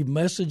has to leave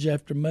message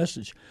after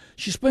message.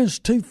 She spends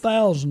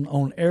 $2,000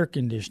 on air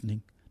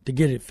conditioning to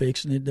get it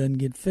fixed, and it doesn't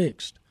get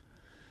fixed.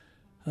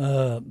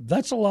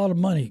 That's a lot of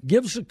money.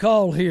 Give us a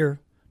call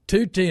here,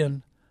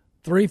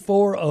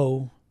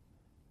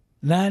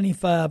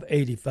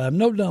 210-340-9585.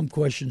 No dumb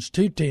questions,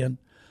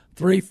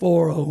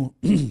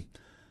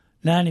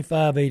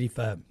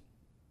 210-340-9585.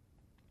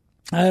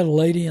 I had a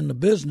lady in the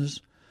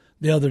business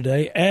the other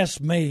day ask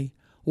me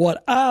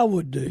what I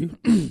would do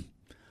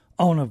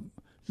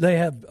they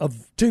have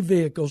of 2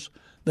 vehicles.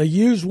 They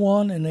use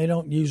one and they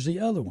don't use the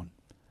other one.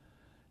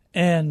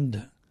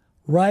 And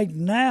right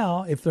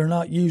now, if they're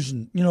not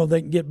using,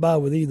 they can get by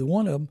with either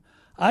one of them,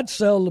 I'd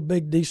sell the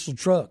big diesel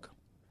truck.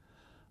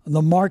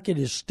 The market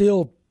is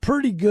still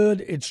pretty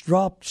good. It's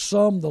dropped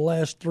some the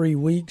last 3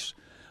 weeks,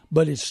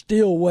 but it's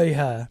still way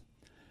high.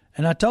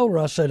 And I told her,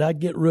 I said,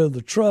 I'd get rid of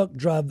the truck,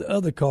 drive the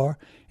other car,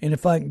 and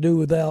if I can do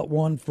without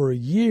one for a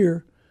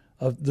year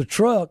of the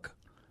truck,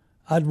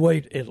 I'd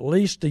wait at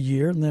least a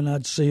year, and then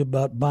I'd see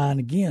about buying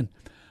again.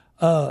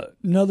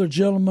 Another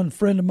gentleman,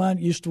 friend of mine,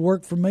 used to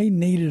work for me,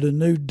 needed a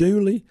new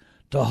dually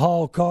to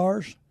haul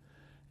cars,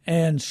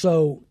 and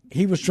so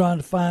he was trying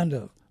to find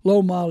a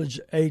low-mileage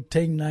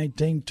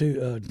 1819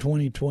 to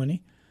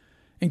 2020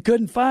 and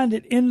couldn't find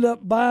it, ended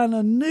up buying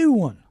a new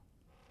one,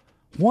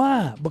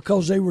 Why?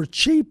 Because they were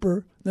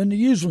cheaper than the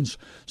used ones.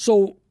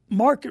 So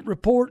market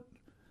report,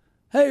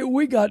 hey,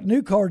 we got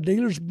new car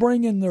dealers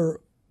bringing their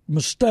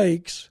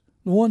mistakes,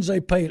 the ones they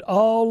paid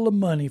all the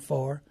money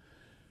for.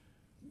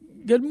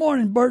 Good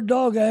morning, Bird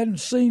Dog. I hadn't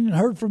seen and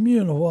heard from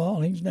you in a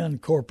while. He's down in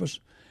Corpus.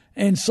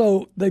 And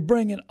so they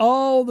bring in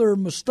all their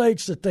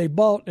mistakes that they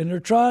bought, and they're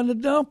trying to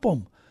dump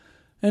them.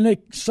 And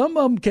some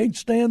of them can't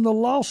stand the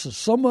losses.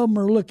 Some of them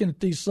are looking at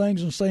these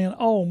things and saying,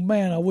 oh,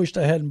 man, I wish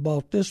I hadn't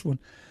bought this one.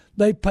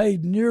 They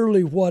paid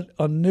nearly what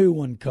a new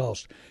one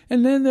cost.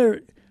 And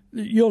then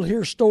you'll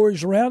hear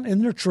stories around,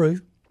 and they're true,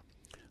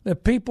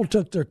 that people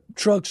took their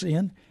trucks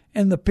in,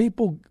 and the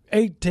people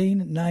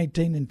 18,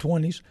 19, and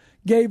 20s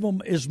gave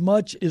them as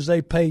much as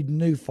they paid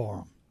new for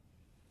them.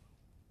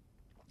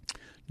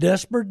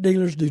 Desperate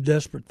dealers do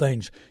desperate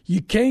things.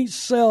 You can't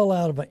sell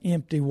out of an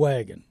empty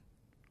wagon.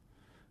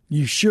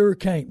 You sure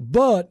can't.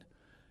 But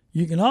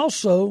you can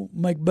also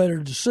make better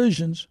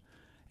decisions.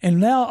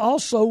 And now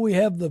also we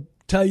have the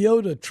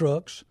Toyota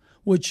trucks,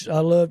 which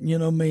I love. You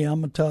know me,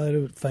 I'm a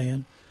Toyota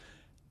fan.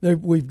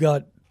 We've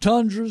got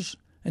Tundras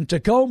and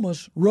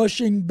Tacomas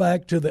rushing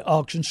back to the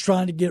auctions,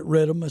 trying to get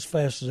rid of them as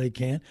fast as they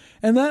can.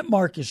 And that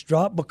market's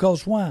dropped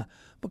because why?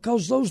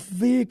 Because those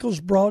vehicles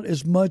brought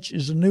as much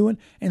as a new one,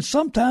 and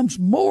sometimes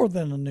more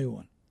than a new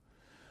one.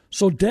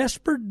 So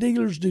desperate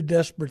dealers do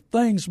desperate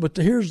things, but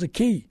here's the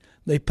key.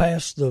 They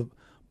pass the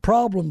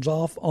problems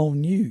off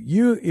on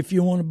you. If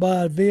you want to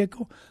buy a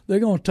vehicle, they're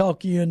going to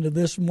talk you into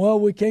this. Well,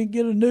 we can't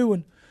get a new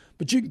one,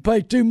 but you can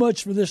pay too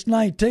much for this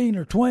 19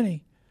 or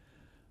 20.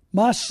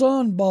 My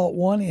son bought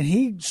one, and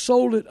he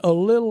sold it a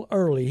little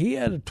early. He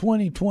had a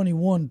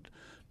 2021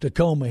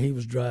 Tacoma he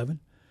was driving,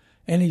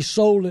 and he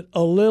sold it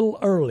a little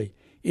early.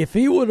 If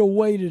he would have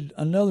waited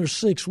another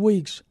 6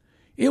 weeks,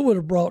 it would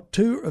have brought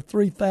 $2,000 or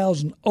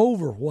 $3,000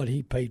 over what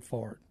he paid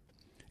for it.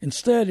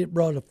 Instead, it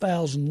brought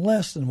 $1,000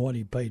 less than what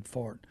he paid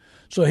for it.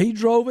 So he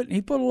drove it, and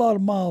he put a lot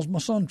of miles. My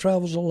son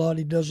travels a lot.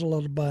 He does a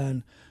lot of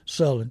buying,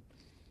 selling.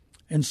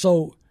 And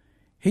so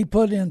he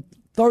put in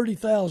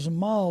 30,000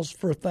 miles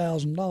for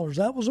 $1,000.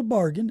 That was a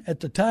bargain at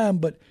the time,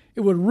 but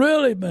it would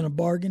really have been a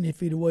bargain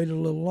if he'd have waited a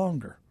little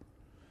longer.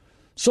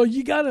 So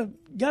you got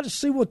to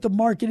see what the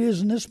market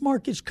is, and this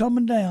market's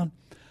coming down.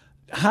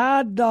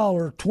 High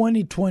dollar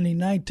 2020,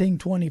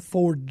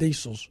 1924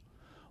 diesels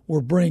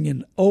were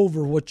bringing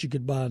over what you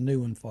could buy a new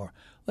one for.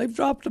 They've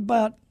dropped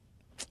about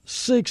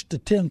 6,000 to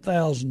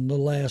 10,000 the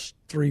last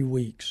 3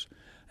 weeks,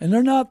 and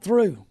they're not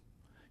through.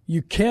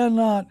 You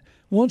cannot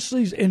once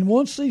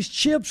these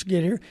chips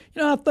get here.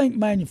 You know, I think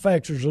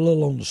manufacturers are a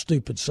little on the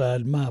stupid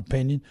side, in my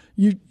opinion.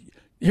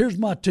 Here's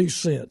my 2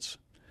 cents.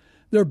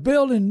 They're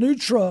building new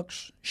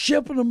trucks,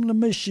 shipping them to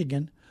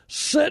Michigan,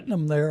 sitting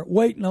them there,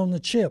 waiting on the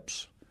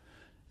chips.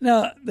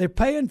 Now, they're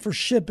paying for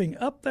shipping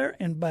up there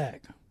and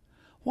back.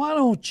 Why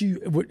don't you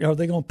 – are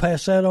they going to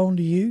pass that on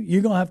to you?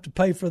 You're going to have to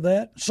pay for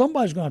that?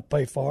 Somebody's going to have to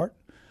pay for it.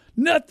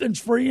 Nothing's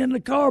free in the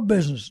car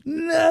business.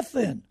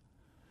 Nothing.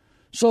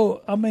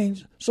 So,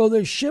 so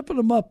they're shipping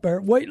them up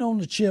there, waiting on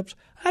the chips.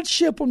 I'd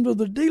ship them to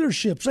the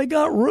dealerships. They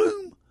got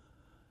room.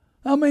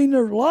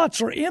 Their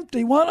lots are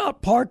empty. Why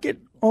not park it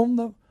on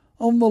the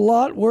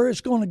lot where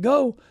it's going to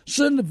go,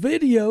 send the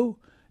video,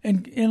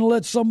 and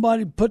let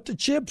somebody put the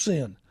chips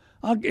in?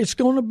 It's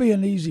going to be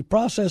an easy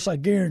process, I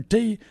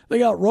guarantee. They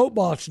got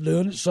robots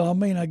doing it, so,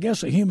 I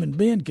guess a human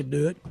being could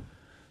do it.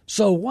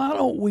 So why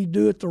don't we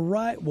do it the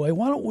right way?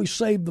 Why don't we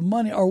save the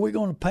money? Are we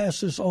going to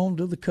pass this on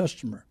to the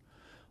customer?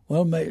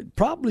 Well,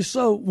 probably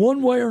so,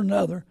 one way or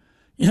another.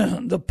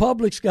 The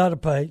public's got to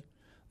pay.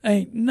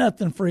 Ain't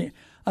nothing free.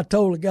 I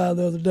told a guy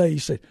the other day, he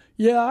said,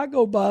 yeah, I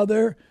go by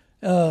there.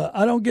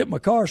 I don't get my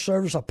car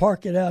service. I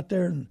park it out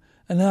there, and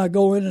then I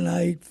go in and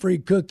I eat free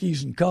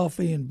cookies and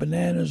coffee and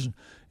bananas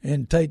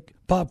and take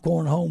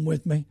popcorn home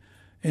with me.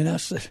 And I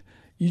said,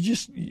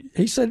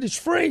 he said, it's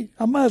free.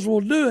 I might as well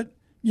do it,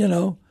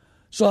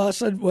 So I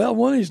said, well,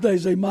 one of these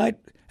days you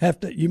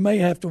may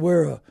have to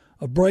wear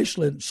a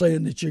bracelet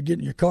saying that you're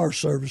getting your car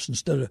service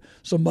instead of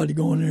somebody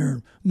going there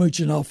and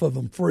mooching off of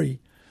them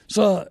free.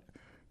 So,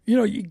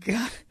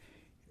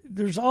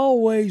 there's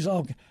always,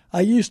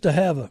 I used to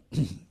have a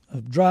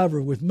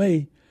driver with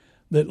me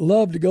that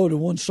loved to go to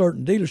one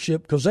certain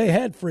dealership because they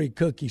had free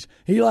cookies.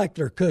 He liked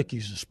their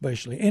cookies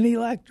especially, and he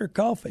liked their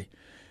coffee.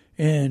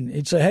 And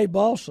he'd say, hey,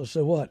 boss. I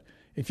said, what?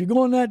 If you're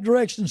going that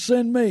direction,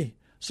 send me. I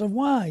said,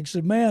 why? He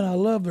said, man, I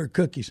love their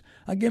cookies.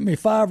 I get me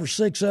 5 or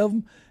 6 of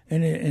them,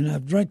 and I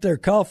drink their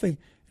coffee.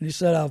 And he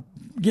said, I'll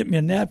get me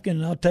a napkin,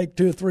 and I'll take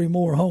 2 or 3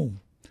 more home.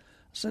 I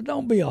said,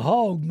 don't be a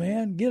hog,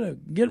 man.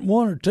 Get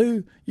 1 or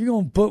 2. You're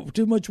going to put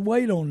too much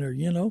weight on there,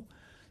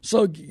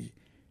 So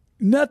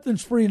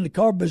nothing's free in the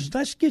car business.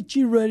 Let's get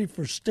you ready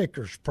for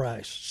sticker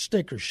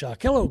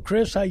shock. Hello,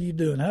 Chris. How you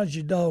doing? How's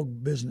your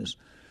dog business?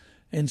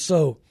 And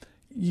so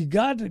you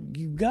got to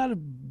be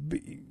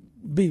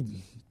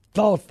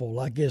thoughtful,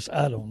 I guess.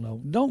 I don't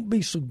know. Don't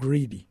be so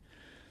greedy.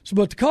 So,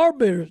 but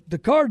the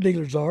car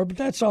dealers are, but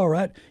that's all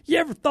right. You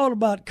ever thought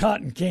about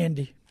cotton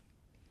candy?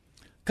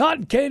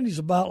 Cotton candy's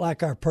about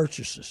like our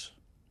purchases.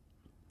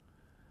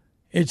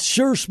 It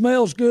sure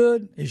smells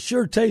good. It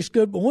sure tastes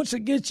good. But once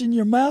it gets in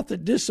your mouth,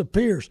 it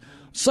disappears.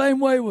 Same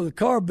way with the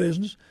car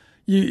business.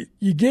 You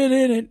get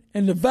in it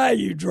and the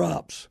value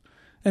drops.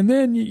 And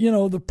then,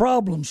 the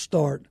problems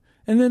start.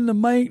 And then the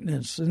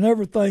maintenance and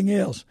everything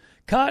else.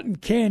 Cotton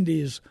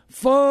candy is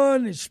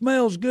fun. It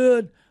smells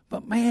good.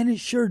 But, man, it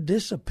sure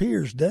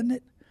disappears, doesn't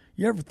it?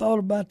 You ever thought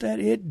about that?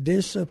 It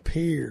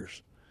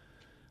disappears.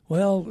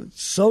 Well,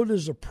 so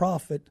does a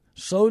profit.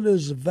 So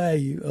does the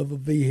value of a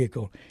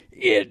vehicle.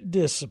 It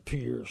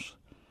disappears.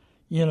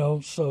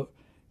 So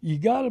you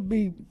got to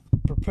be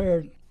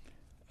prepared.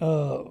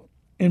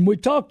 And we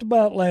talked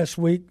about last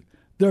week,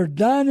 their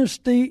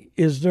dynasty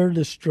is their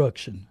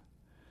destruction.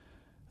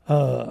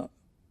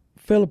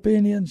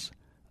 Philippians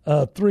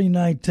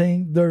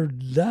 3:19, their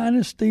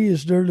dynasty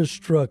is their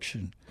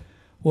destruction.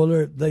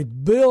 Well, they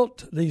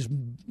built these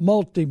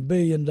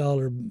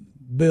multi-billion-dollar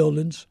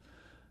buildings,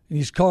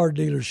 these car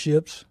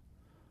dealerships,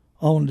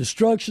 on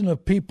destruction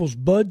of people's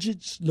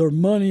budgets, their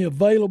money,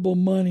 available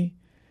money,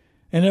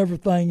 and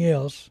everything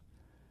else.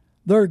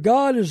 Their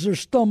God is their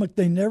stomach.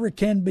 They never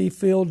can be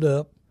filled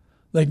up.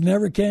 They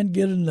never can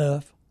get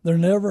enough. They're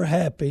never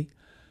happy.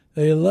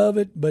 They love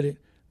it,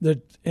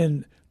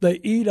 and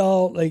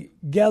they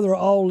gather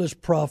all this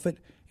profit,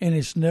 and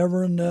it's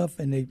never enough,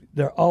 and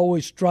they're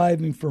always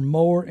striving for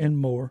more and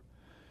more.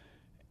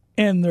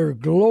 And their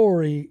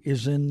glory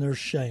is in their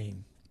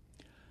shame.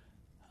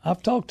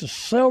 I've talked to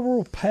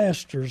several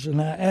pastors, and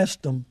I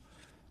asked them,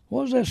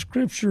 what does that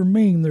scripture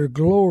mean, their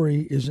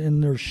glory is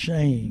in their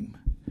shame?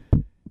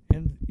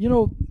 And,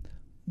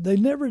 they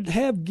never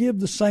give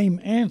the same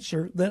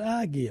answer that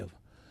I give.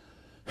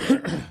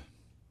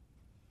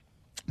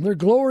 Their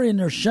glory and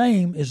their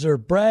shame is they're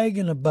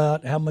bragging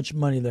about how much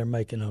money they're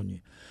making on you.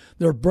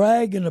 They're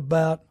bragging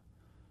about,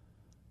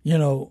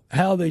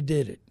 how they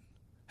did it,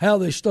 how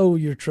they stole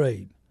your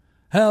trade,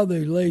 how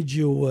they laid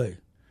you away,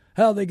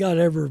 how they got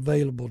every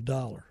available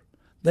dollar.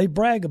 They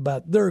brag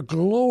about it. Their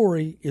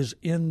glory is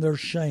in their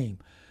shame.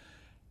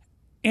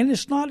 And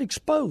it's not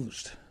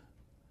exposed.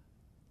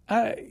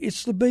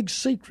 It's the big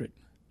secret.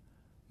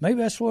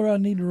 Maybe that's what I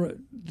need to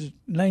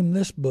name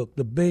this book,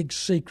 The Big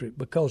Secret,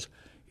 because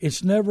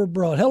it's never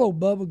brought. Hello,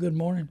 Bubba. Good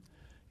morning.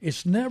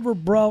 It's never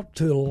brought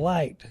to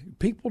light.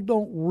 People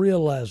don't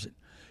realize it.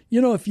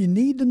 If you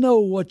need to know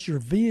what your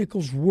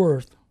vehicle's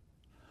worth,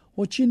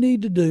 what you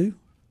need to do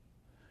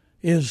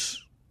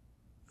is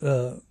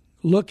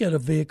look at a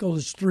vehicle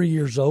that's 3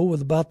 years old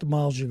with about the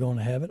miles you're going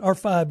to have it, or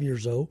 5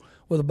 years old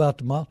with about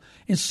the miles,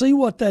 and see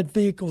what that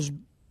vehicle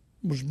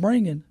was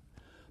bringing,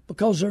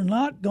 because they're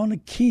not going to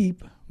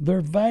keep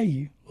their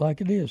value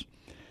like it is.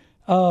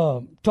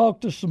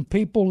 Talked to some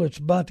people that's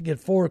about to get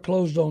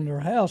foreclosed on their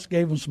house,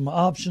 gave them some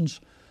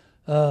options,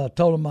 told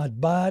them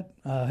I'd buy it.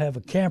 I have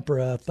a camper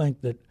I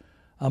think that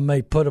I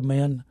may put them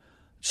in,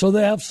 so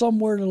they have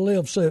somewhere to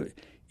live. So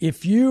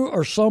if you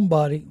or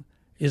somebody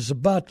is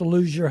about to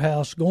lose your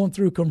house, going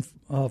through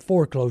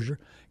foreclosure,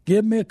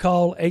 give me a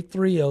call,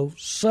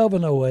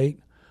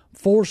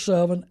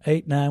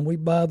 830-708-4789. We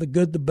buy the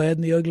good, the bad,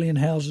 and the ugly in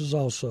houses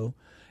also.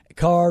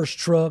 Cars,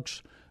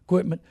 trucks,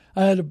 equipment.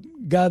 I had a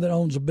guy that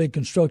owns a big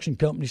construction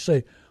company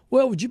say,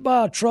 well, would you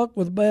buy a truck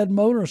with a bad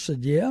motor? I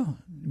said, yeah.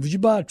 Would you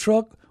buy a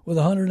truck with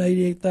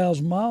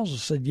 188,000 miles? I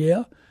said,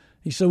 yeah.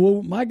 He said,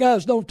 well, my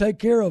guys don't take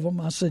care of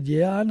them. I said,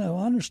 yeah, I know,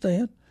 I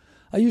understand.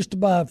 I used to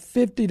buy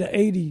 50 to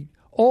 80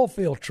 oil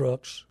field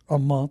trucks a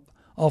month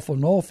off of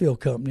an oil field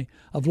company.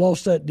 I've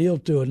lost that deal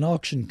to an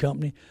auction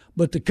company,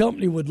 but the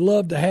company would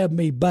love to have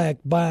me back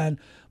buying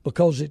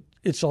because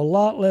it's a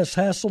lot less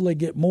hassle. They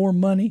get more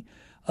money.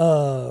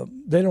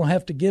 They don't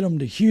have to get them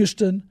to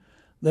Houston.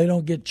 They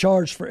don't get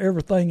charged for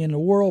everything in the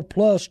world,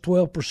 plus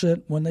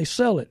 12% when they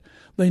sell it.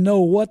 They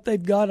know what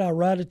they've got. I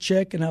write a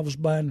check, and I was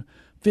buying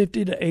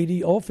 50 to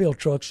 80 oil field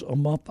trucks a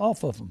month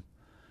off of them.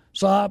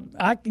 So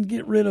I can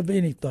get rid of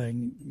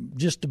anything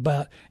just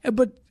about.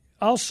 But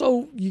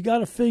also, you got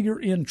to figure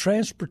in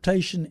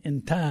transportation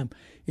and time.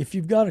 If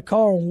you've got a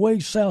car on way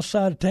south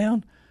side of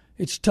town,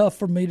 it's tough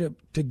for me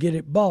to get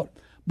it bought.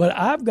 But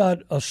I've got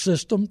a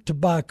system to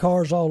buy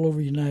cars all over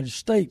the United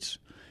States.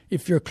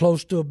 If you're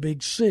close to a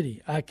big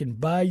city, I can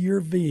buy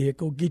your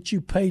vehicle, get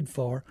you paid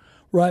for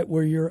right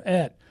where you're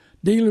at.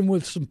 Dealing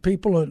with some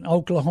people in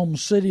Oklahoma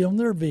City on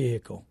their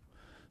vehicle.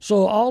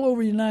 So all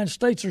over the United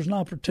States, there's an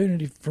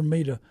opportunity for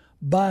me to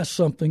buy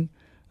something,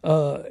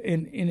 and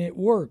it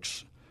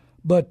works.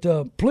 But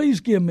please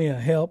give me a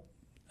help.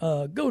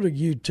 Go to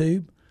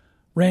YouTube,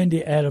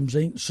 Randy Adams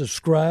Inc.,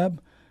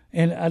 subscribe,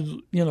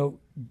 and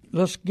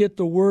let's get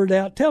the word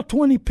out. Tell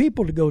 20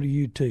 people to go to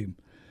YouTube.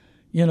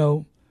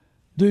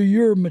 Do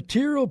your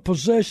material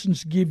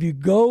possessions give you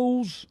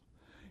goals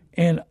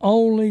and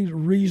only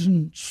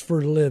reasons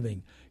for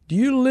living? Do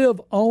you live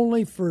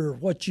only for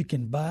what you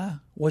can buy,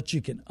 what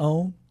you can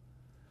own?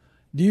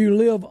 Do you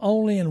live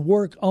only and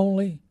work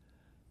only?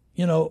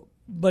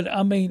 But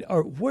I mean,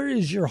 where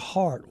is your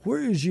heart?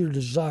 Where is your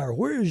desire?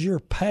 Where is your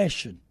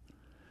passion?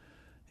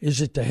 Is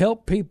it to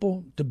help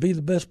people, to be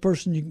the best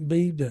person you can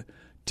be,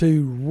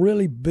 to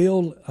really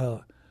build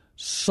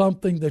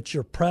something that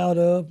you're proud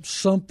of,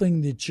 something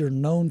that you're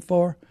known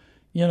for.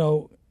 You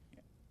know,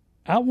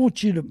 I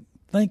want you to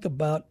think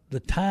about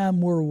the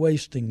time we're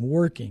wasting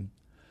working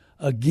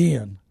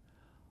again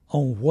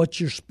on what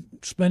you're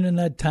spending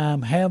that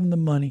time, having the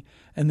money,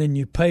 and then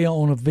you pay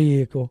on a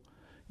vehicle.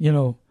 You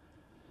know,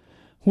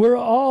 where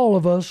all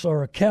of us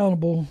are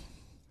accountable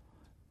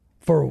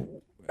for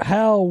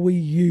how we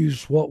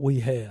use what we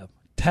have.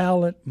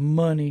 Talent,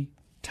 money,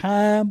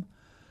 time.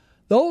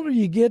 The older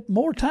you get,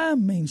 more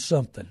time means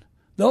something.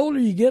 The older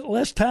you get,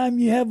 less time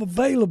you have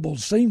available,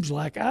 seems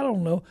like. I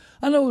don't know.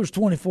 I know there's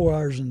 24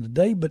 hours in the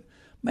day, but,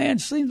 man,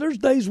 see, there's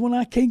days when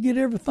I can't get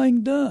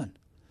everything done.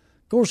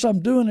 Of course, I'm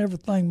doing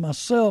everything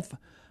myself.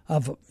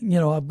 I've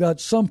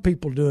got some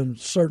people doing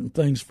certain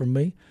things for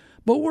me,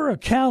 but we're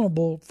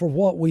accountable for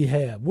what we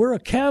have. We're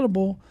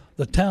accountable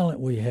the talent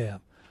we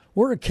have.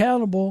 We're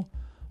accountable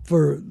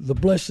for the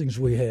blessings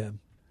we have.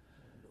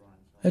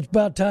 It's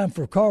about time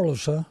for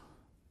Carlos, huh?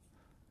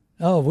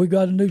 Oh, we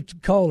got a new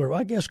caller.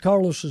 I guess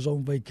Carlos is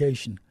on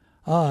vacation.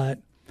 All right.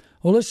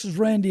 Well, this is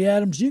Randy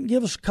Adams. You can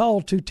give us a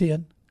call,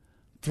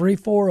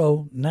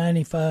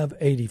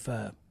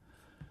 210-340-9585.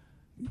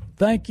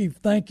 Thank you.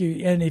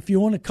 And if you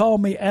want to call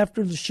me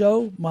after the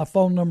show, my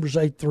phone number is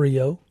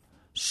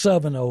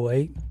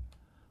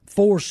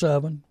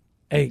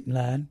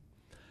 830-708-4789.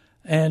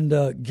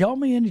 And call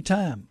me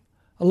anytime.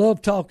 I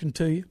love talking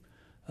to you.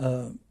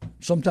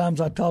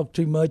 Sometimes I talk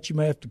too much. You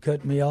may have to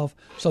cut me off.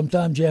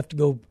 Sometimes you have to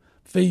go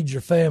feed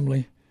your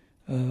family.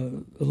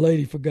 The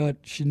lady forgot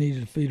she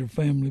needed to feed her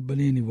family, but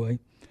anyway.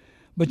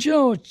 But, you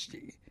know,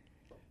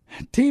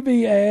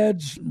 TV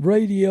ads,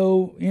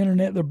 radio,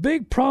 internet, they're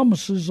big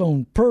promises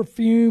on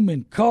perfume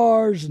and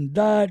cars and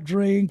diet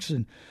drinks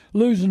and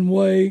losing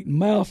weight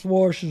and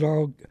mouthwashes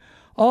are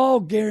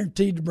all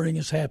guaranteed to bring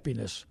us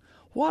happiness.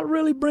 What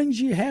really brings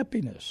you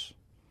happiness?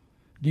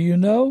 Do you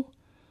know?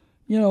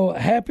 You know,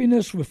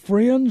 happiness with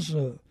friends,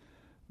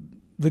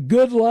 the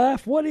good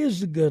life. What is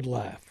the good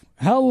life?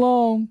 How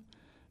long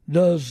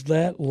does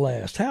that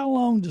last? How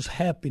long does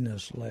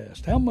happiness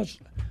last? How much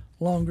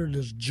longer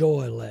does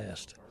joy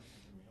last?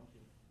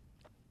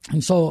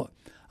 And so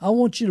I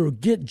want you to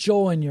get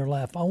joy in your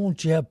life. I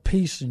want you to have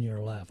peace in your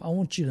life. I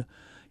want you to,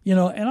 you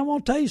know, and I'm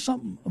going to tell you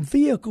something. A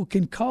vehicle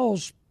can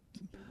cause,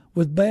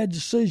 with bad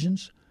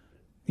decisions,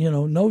 you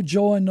know, no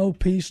joy, no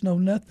peace, no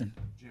nothing.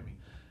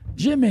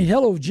 Jimmy,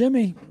 hello,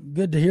 Jimmy.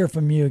 Good to hear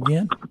from you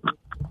again.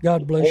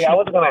 God bless you. I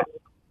was gonna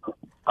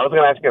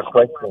ask you a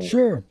question.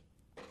 Sure.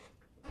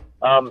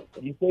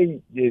 You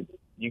say you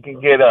can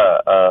get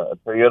a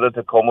Toyota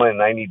Tacoma in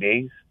 90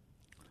 days.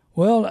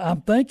 Well,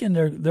 I'm thinking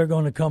they're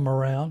going to come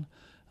around.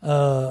 You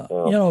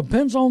know, it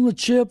depends on the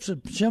chips.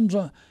 It depends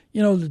on,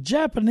 you know, the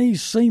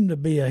Japanese seem to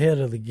be ahead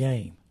of the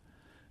game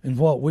in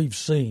what we've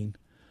seen.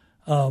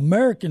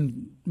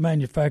 American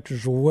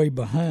manufacturers were way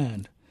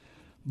behind.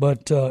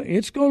 But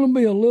it's going to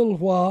be a little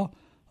while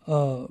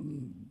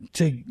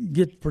to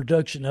get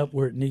production up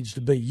where it needs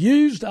to be.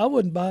 Used, I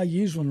wouldn't buy a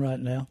used one right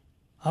now.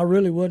 I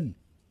really wouldn't.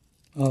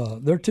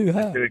 They're too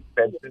high. They're too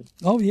expensive.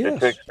 Oh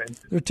yes, they're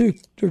too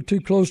expensive. They're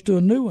too close to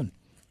a new one.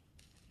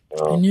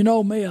 Oh. And you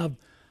know me,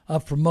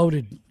 I've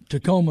promoted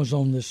Tacomas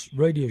on this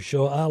radio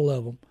show. I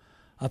love them.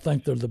 I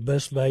think they're the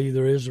best value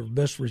there is, or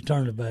best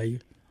return of value.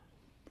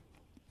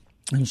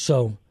 And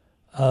so.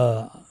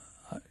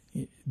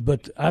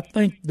 But I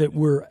think that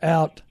we're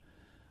out.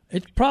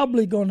 It's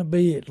probably going to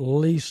be at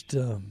least.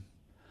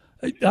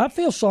 I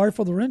feel sorry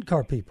for the rent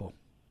car people.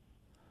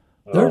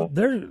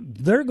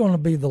 They're going to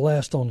be the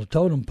last on the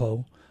totem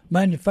pole.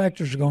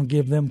 Manufacturers are going to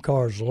give them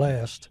cars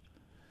last,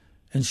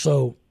 and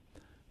so,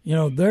 you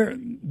know,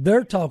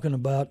 they're talking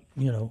about,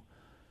 you know,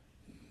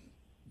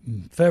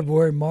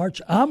 February,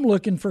 March. I'm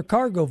looking for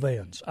cargo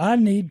vans. I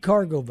need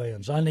cargo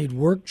vans. I need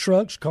work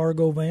trucks,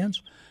 cargo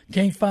vans.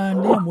 Can't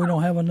find them. We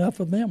don't have enough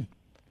of them.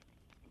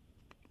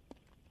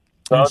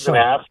 So I was going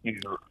to ask you.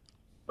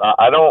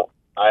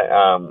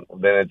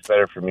 Then it's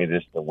better for me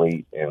just to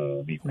wait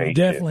and be patient.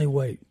 Definitely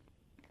wait.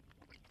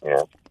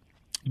 Yeah.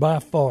 By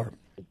far.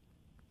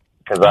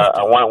 Because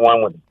I want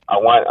one with I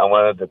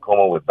want a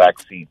Tacoma with back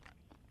seats.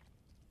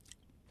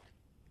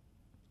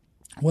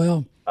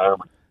 Well, I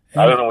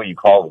don't know what you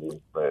call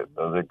them, but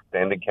those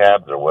extended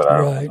cabs or what?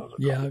 Right.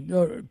 Yeah.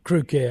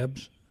 Crew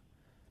cabs.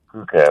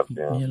 Crew cabs.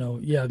 Yeah. You know.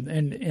 Yeah.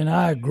 And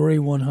I agree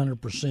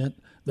 100%.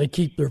 They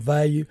keep their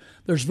value.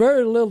 There's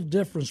very little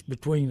difference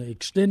between an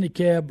extended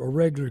cab, a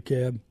regular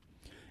cab,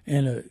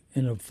 and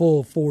a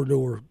full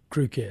 4-door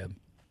crew cab.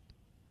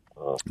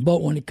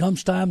 But when it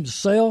comes time to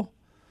sell,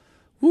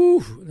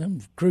 whoo,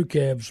 them crew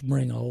cabs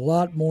bring a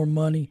lot more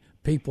money.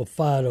 People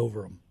fight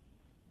over them,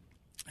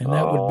 and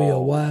that would be a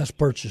wise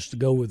purchase to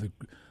go with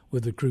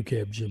the crew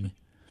cab, Jimmy.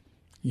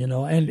 You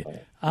know, and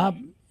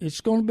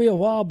it's going to be a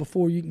while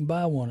before you can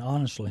buy one.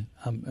 Honestly,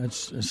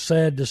 it's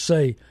sad to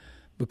say,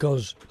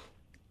 because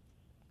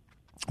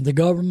the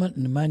government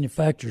and the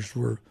manufacturers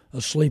were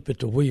asleep at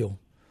the wheel.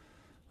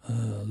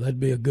 That'd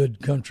be a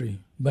good country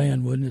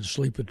band, wouldn't it?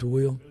 Asleep at the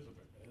wheel.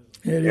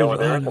 Well,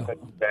 there's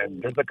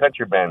a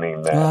country band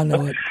named that. I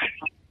know it.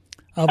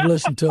 I've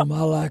listened to them.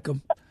 I like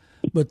them.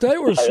 But they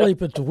were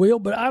asleep at the wheel,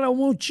 but I don't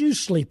want you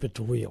asleep at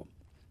the wheel.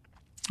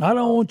 I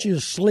don't want you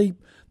to sleep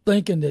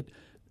thinking that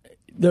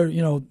they're,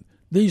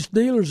 these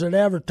dealers that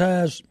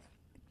advertise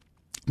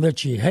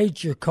that you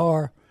hate your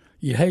car,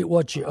 you hate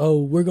what you owe,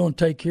 we're going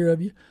to take care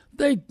of you.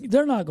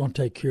 They're not going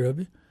to take care of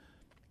you.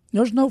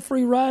 There's no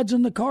free rides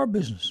in the car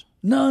business.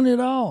 None at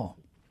all.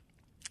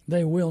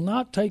 They will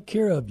not take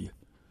care of you.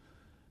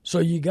 So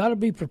you got to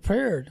be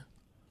prepared,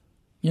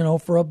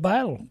 for a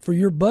battle, for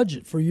your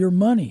budget, for your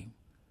money.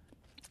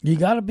 You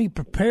got to be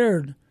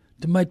prepared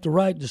to make the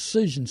right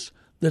decisions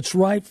that's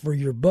right for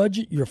your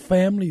budget, your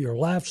family, your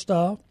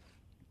lifestyle.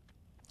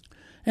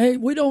 Hey,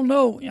 we don't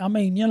know. I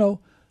mean,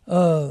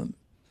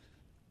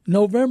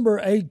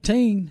 November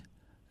 18,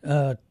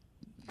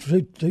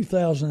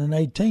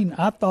 2018,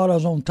 I thought I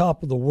was on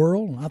top of the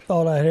world. I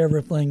thought I had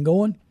everything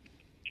going.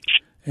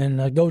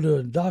 And I go to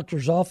a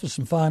doctor's office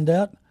and find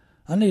out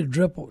I need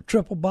a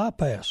triple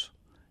bypass.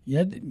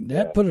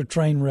 That put a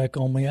train wreck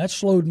on me. That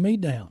slowed me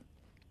down.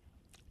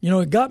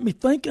 It got me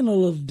thinking a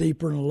little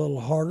deeper and a little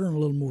harder and a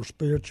little more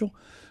spiritual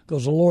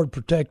because the Lord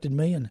protected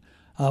me. And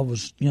I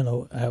was,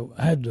 I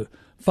had to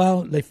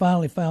they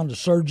finally found a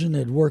surgeon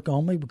that'd work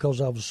on me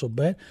because I was so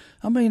bad.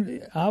 I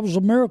mean, I was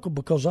a miracle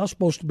because I was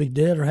supposed to be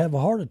dead or have a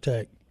heart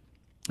attack.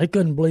 They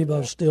couldn't believe I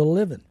was still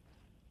living.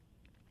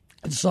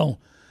 And so,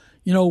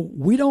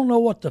 we don't know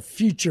what the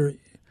future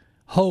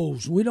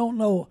holds. We don't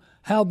know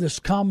how this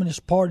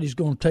Communist Party is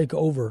going to take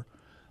over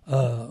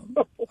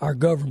our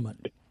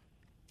government.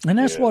 And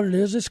that's what it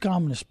is. It's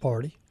Communist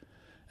Party.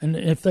 And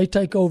if they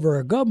take over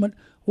our government,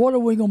 what are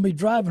we going to be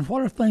driving?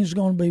 What are things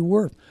going to be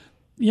worth?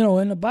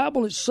 In the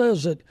Bible it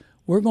says that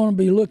we're going to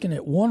be looking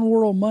at one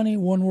world money,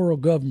 one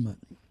world government.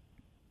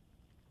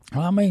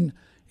 I mean,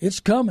 it's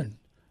coming.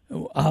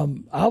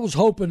 I was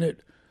hoping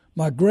that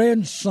my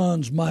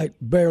grandsons might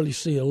barely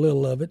see a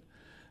little of it.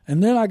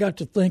 And then I got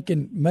to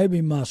thinking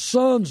maybe my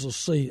sons will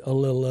see a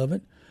little of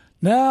it.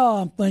 Now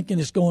I'm thinking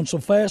it's going so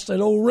fast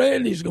that old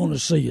Randy's going to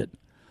see it.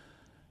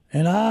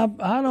 And I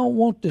don't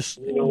want this.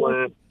 You know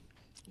what?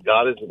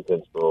 God is in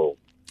control.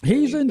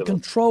 He's in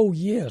control,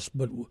 yes,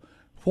 but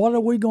what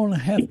are we going to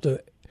have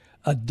to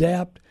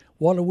adapt?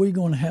 What are we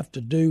going to have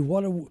to do?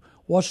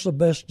 What's the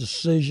best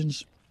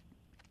decisions?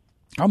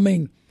 I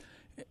mean,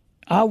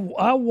 I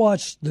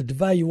watched the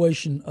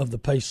devaluation of the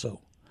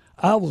peso.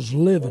 I was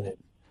living it.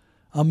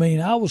 I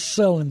mean, I was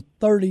selling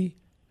 30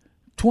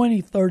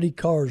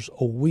 cars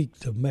a week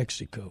to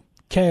Mexico,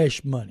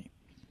 cash money.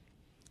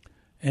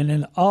 And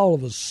then all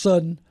of a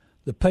sudden,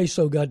 the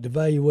peso got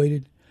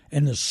devaluated,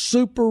 and the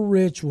super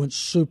rich went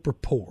super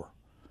poor.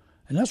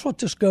 And that's what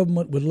this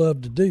government would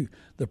love to do.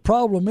 The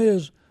problem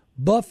is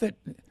Buffett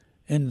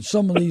and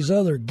some of these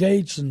other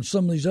Gates and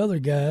some of these other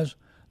guys,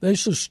 they're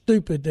so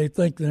stupid they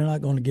think they're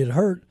not going to get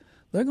hurt.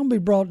 They're going to be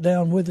brought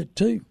down with it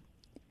too.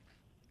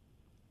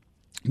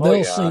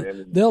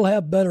 They'll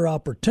have better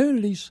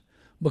opportunities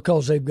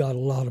because they've got a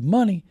lot of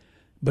money,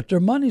 but their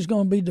money's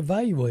going to be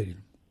devaluated.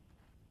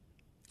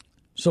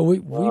 So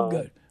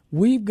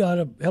we've got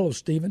to, hello,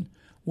 Stephen,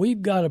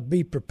 we've got to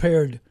be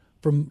prepared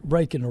for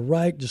making the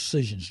right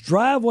decisions.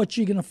 Drive what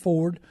you can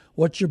afford,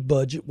 what's your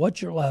budget,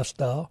 what's your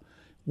lifestyle,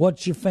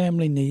 what your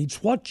family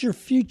needs, what your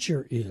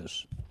future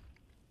is.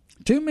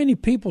 Too many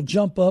people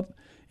jump up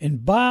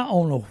and buy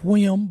on a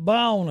whim,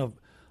 buy on a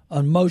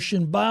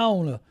emotion, buy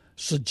on a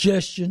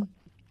suggestion.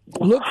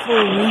 Look for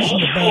a reason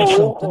to buy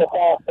something.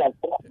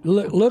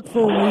 Look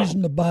for a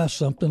reason to buy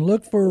something.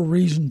 Look for a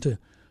reason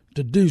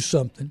to do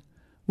something.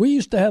 We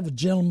used to have a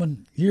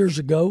gentleman years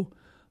ago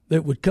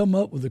that would come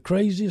up with the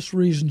craziest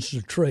reasons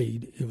to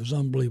trade. It was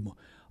unbelievable.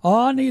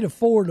 Oh, I need a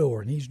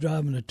 4-door, and he's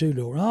driving a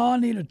 2-door. Oh, I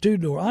need a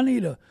 2-door. I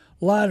need a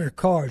lighter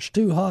car. It's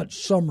too hot.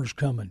 Summer's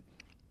coming.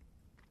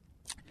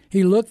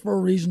 He looked for a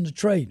reason to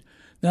trade.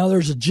 Now,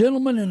 there's a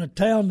gentleman in a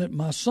town that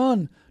my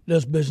son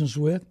does business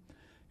with.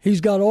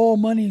 He's got all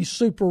money. He's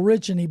super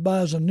rich, and he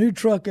buys a new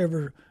truck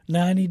every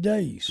 90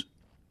 days.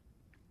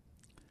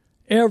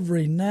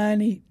 Every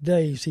 90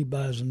 days he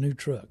buys a new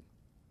truck.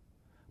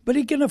 But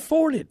he can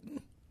afford it.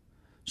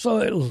 So,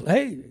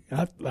 hey,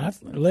 I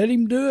let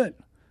him do it.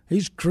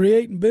 He's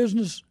creating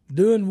business,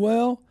 doing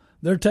well.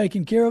 They're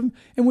taking care of him.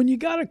 And when you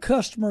got a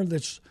customer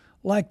that's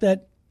like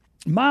that,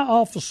 my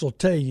office will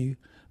tell you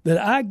that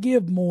I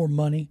give more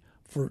money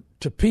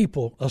to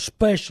people,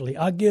 especially.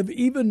 I give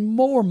even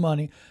more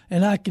money,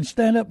 and I can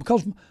stand up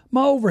because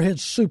my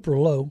overhead's super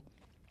low.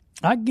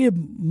 I give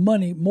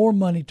more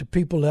money to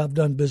people that I've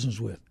done business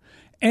with.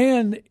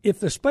 And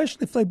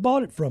especially if they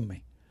bought it from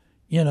me.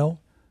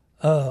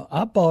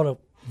 I bought a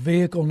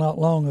vehicle not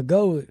long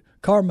ago.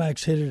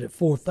 CarMax hit it at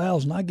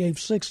 $4,000. I gave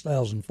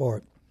 $6,000 for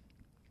it.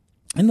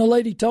 And the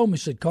lady told me,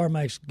 said,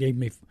 CarMax gave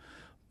me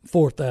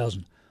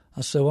 $4,000.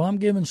 I said, well, I'm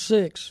giving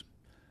 $6,000.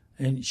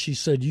 And she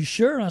said, you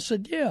sure? And I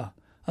said, yeah.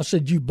 I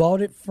said, you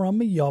bought it from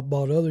me. Y'all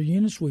bought other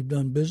units. We've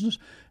done business.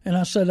 And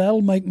I said,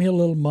 that'll make me a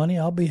little money.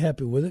 I'll be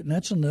happy with it. And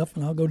that's enough,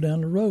 and I'll go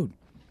down the road.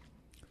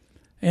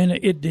 And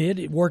it did.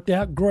 It worked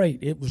out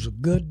great. It was a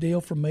good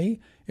deal for me.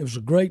 It was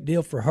a great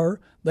deal for her.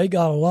 They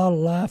got a lot of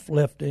life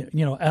left,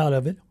 out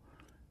of it.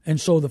 And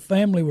so the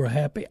family were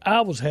happy.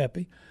 I was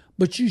happy.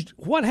 But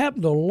what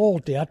happened to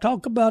loyalty? I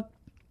talk about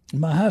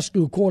my high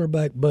school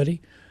quarterback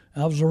buddy.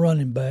 I was a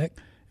running back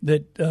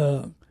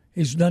that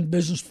he's done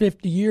business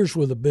 50 years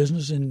with a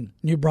business in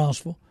New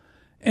Braunfels.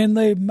 And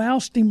they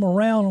moused him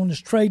around on his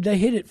trade. They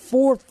hit it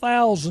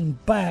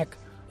 4,000 back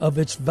of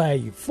its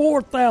value.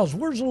 4,000.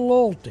 Where's the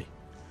loyalty?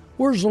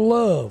 Where's the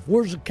love?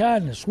 Where's the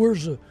kindness?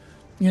 Where's the,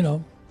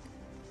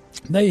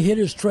 they hit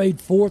his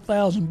trade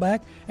 4,000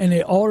 back, and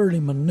they ordered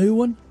him a new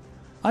one.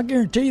 I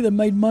guarantee you they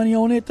made money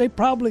on it. They're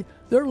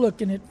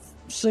looking at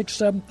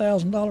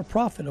 $6,000-$7,000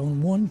 profit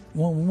on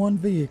one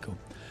vehicle.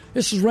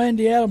 This is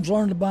Randy Adams,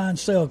 Learn to Buy and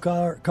Sell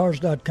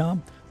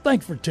Cars.com.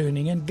 Thanks for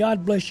tuning in.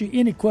 God bless you.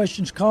 Any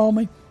questions, call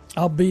me.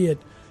 I'll be at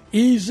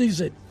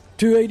Easy's at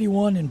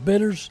 281 in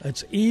Bitters.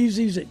 That's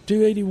Easy's at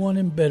 281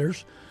 in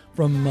Bitters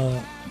from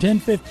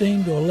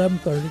 10:15 to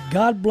 11:30.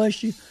 God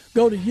bless you.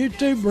 Go to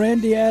YouTube,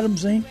 Randy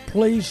Adams Inc.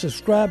 Please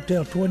subscribe.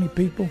 Tell 20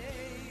 people.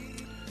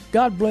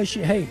 God bless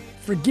you. Hey,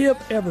 forgive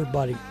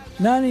everybody.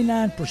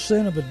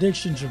 99% of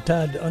addictions are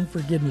tied to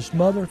unforgiveness,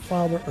 mother,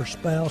 father, or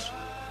spouse.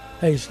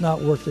 Hey, it's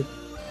not worth it.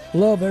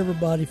 Love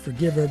everybody.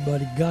 Forgive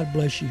everybody. God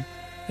bless you.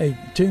 Hey,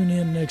 tune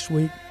in next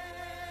week.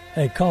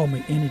 Hey, call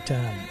me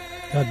anytime.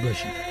 God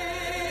bless you.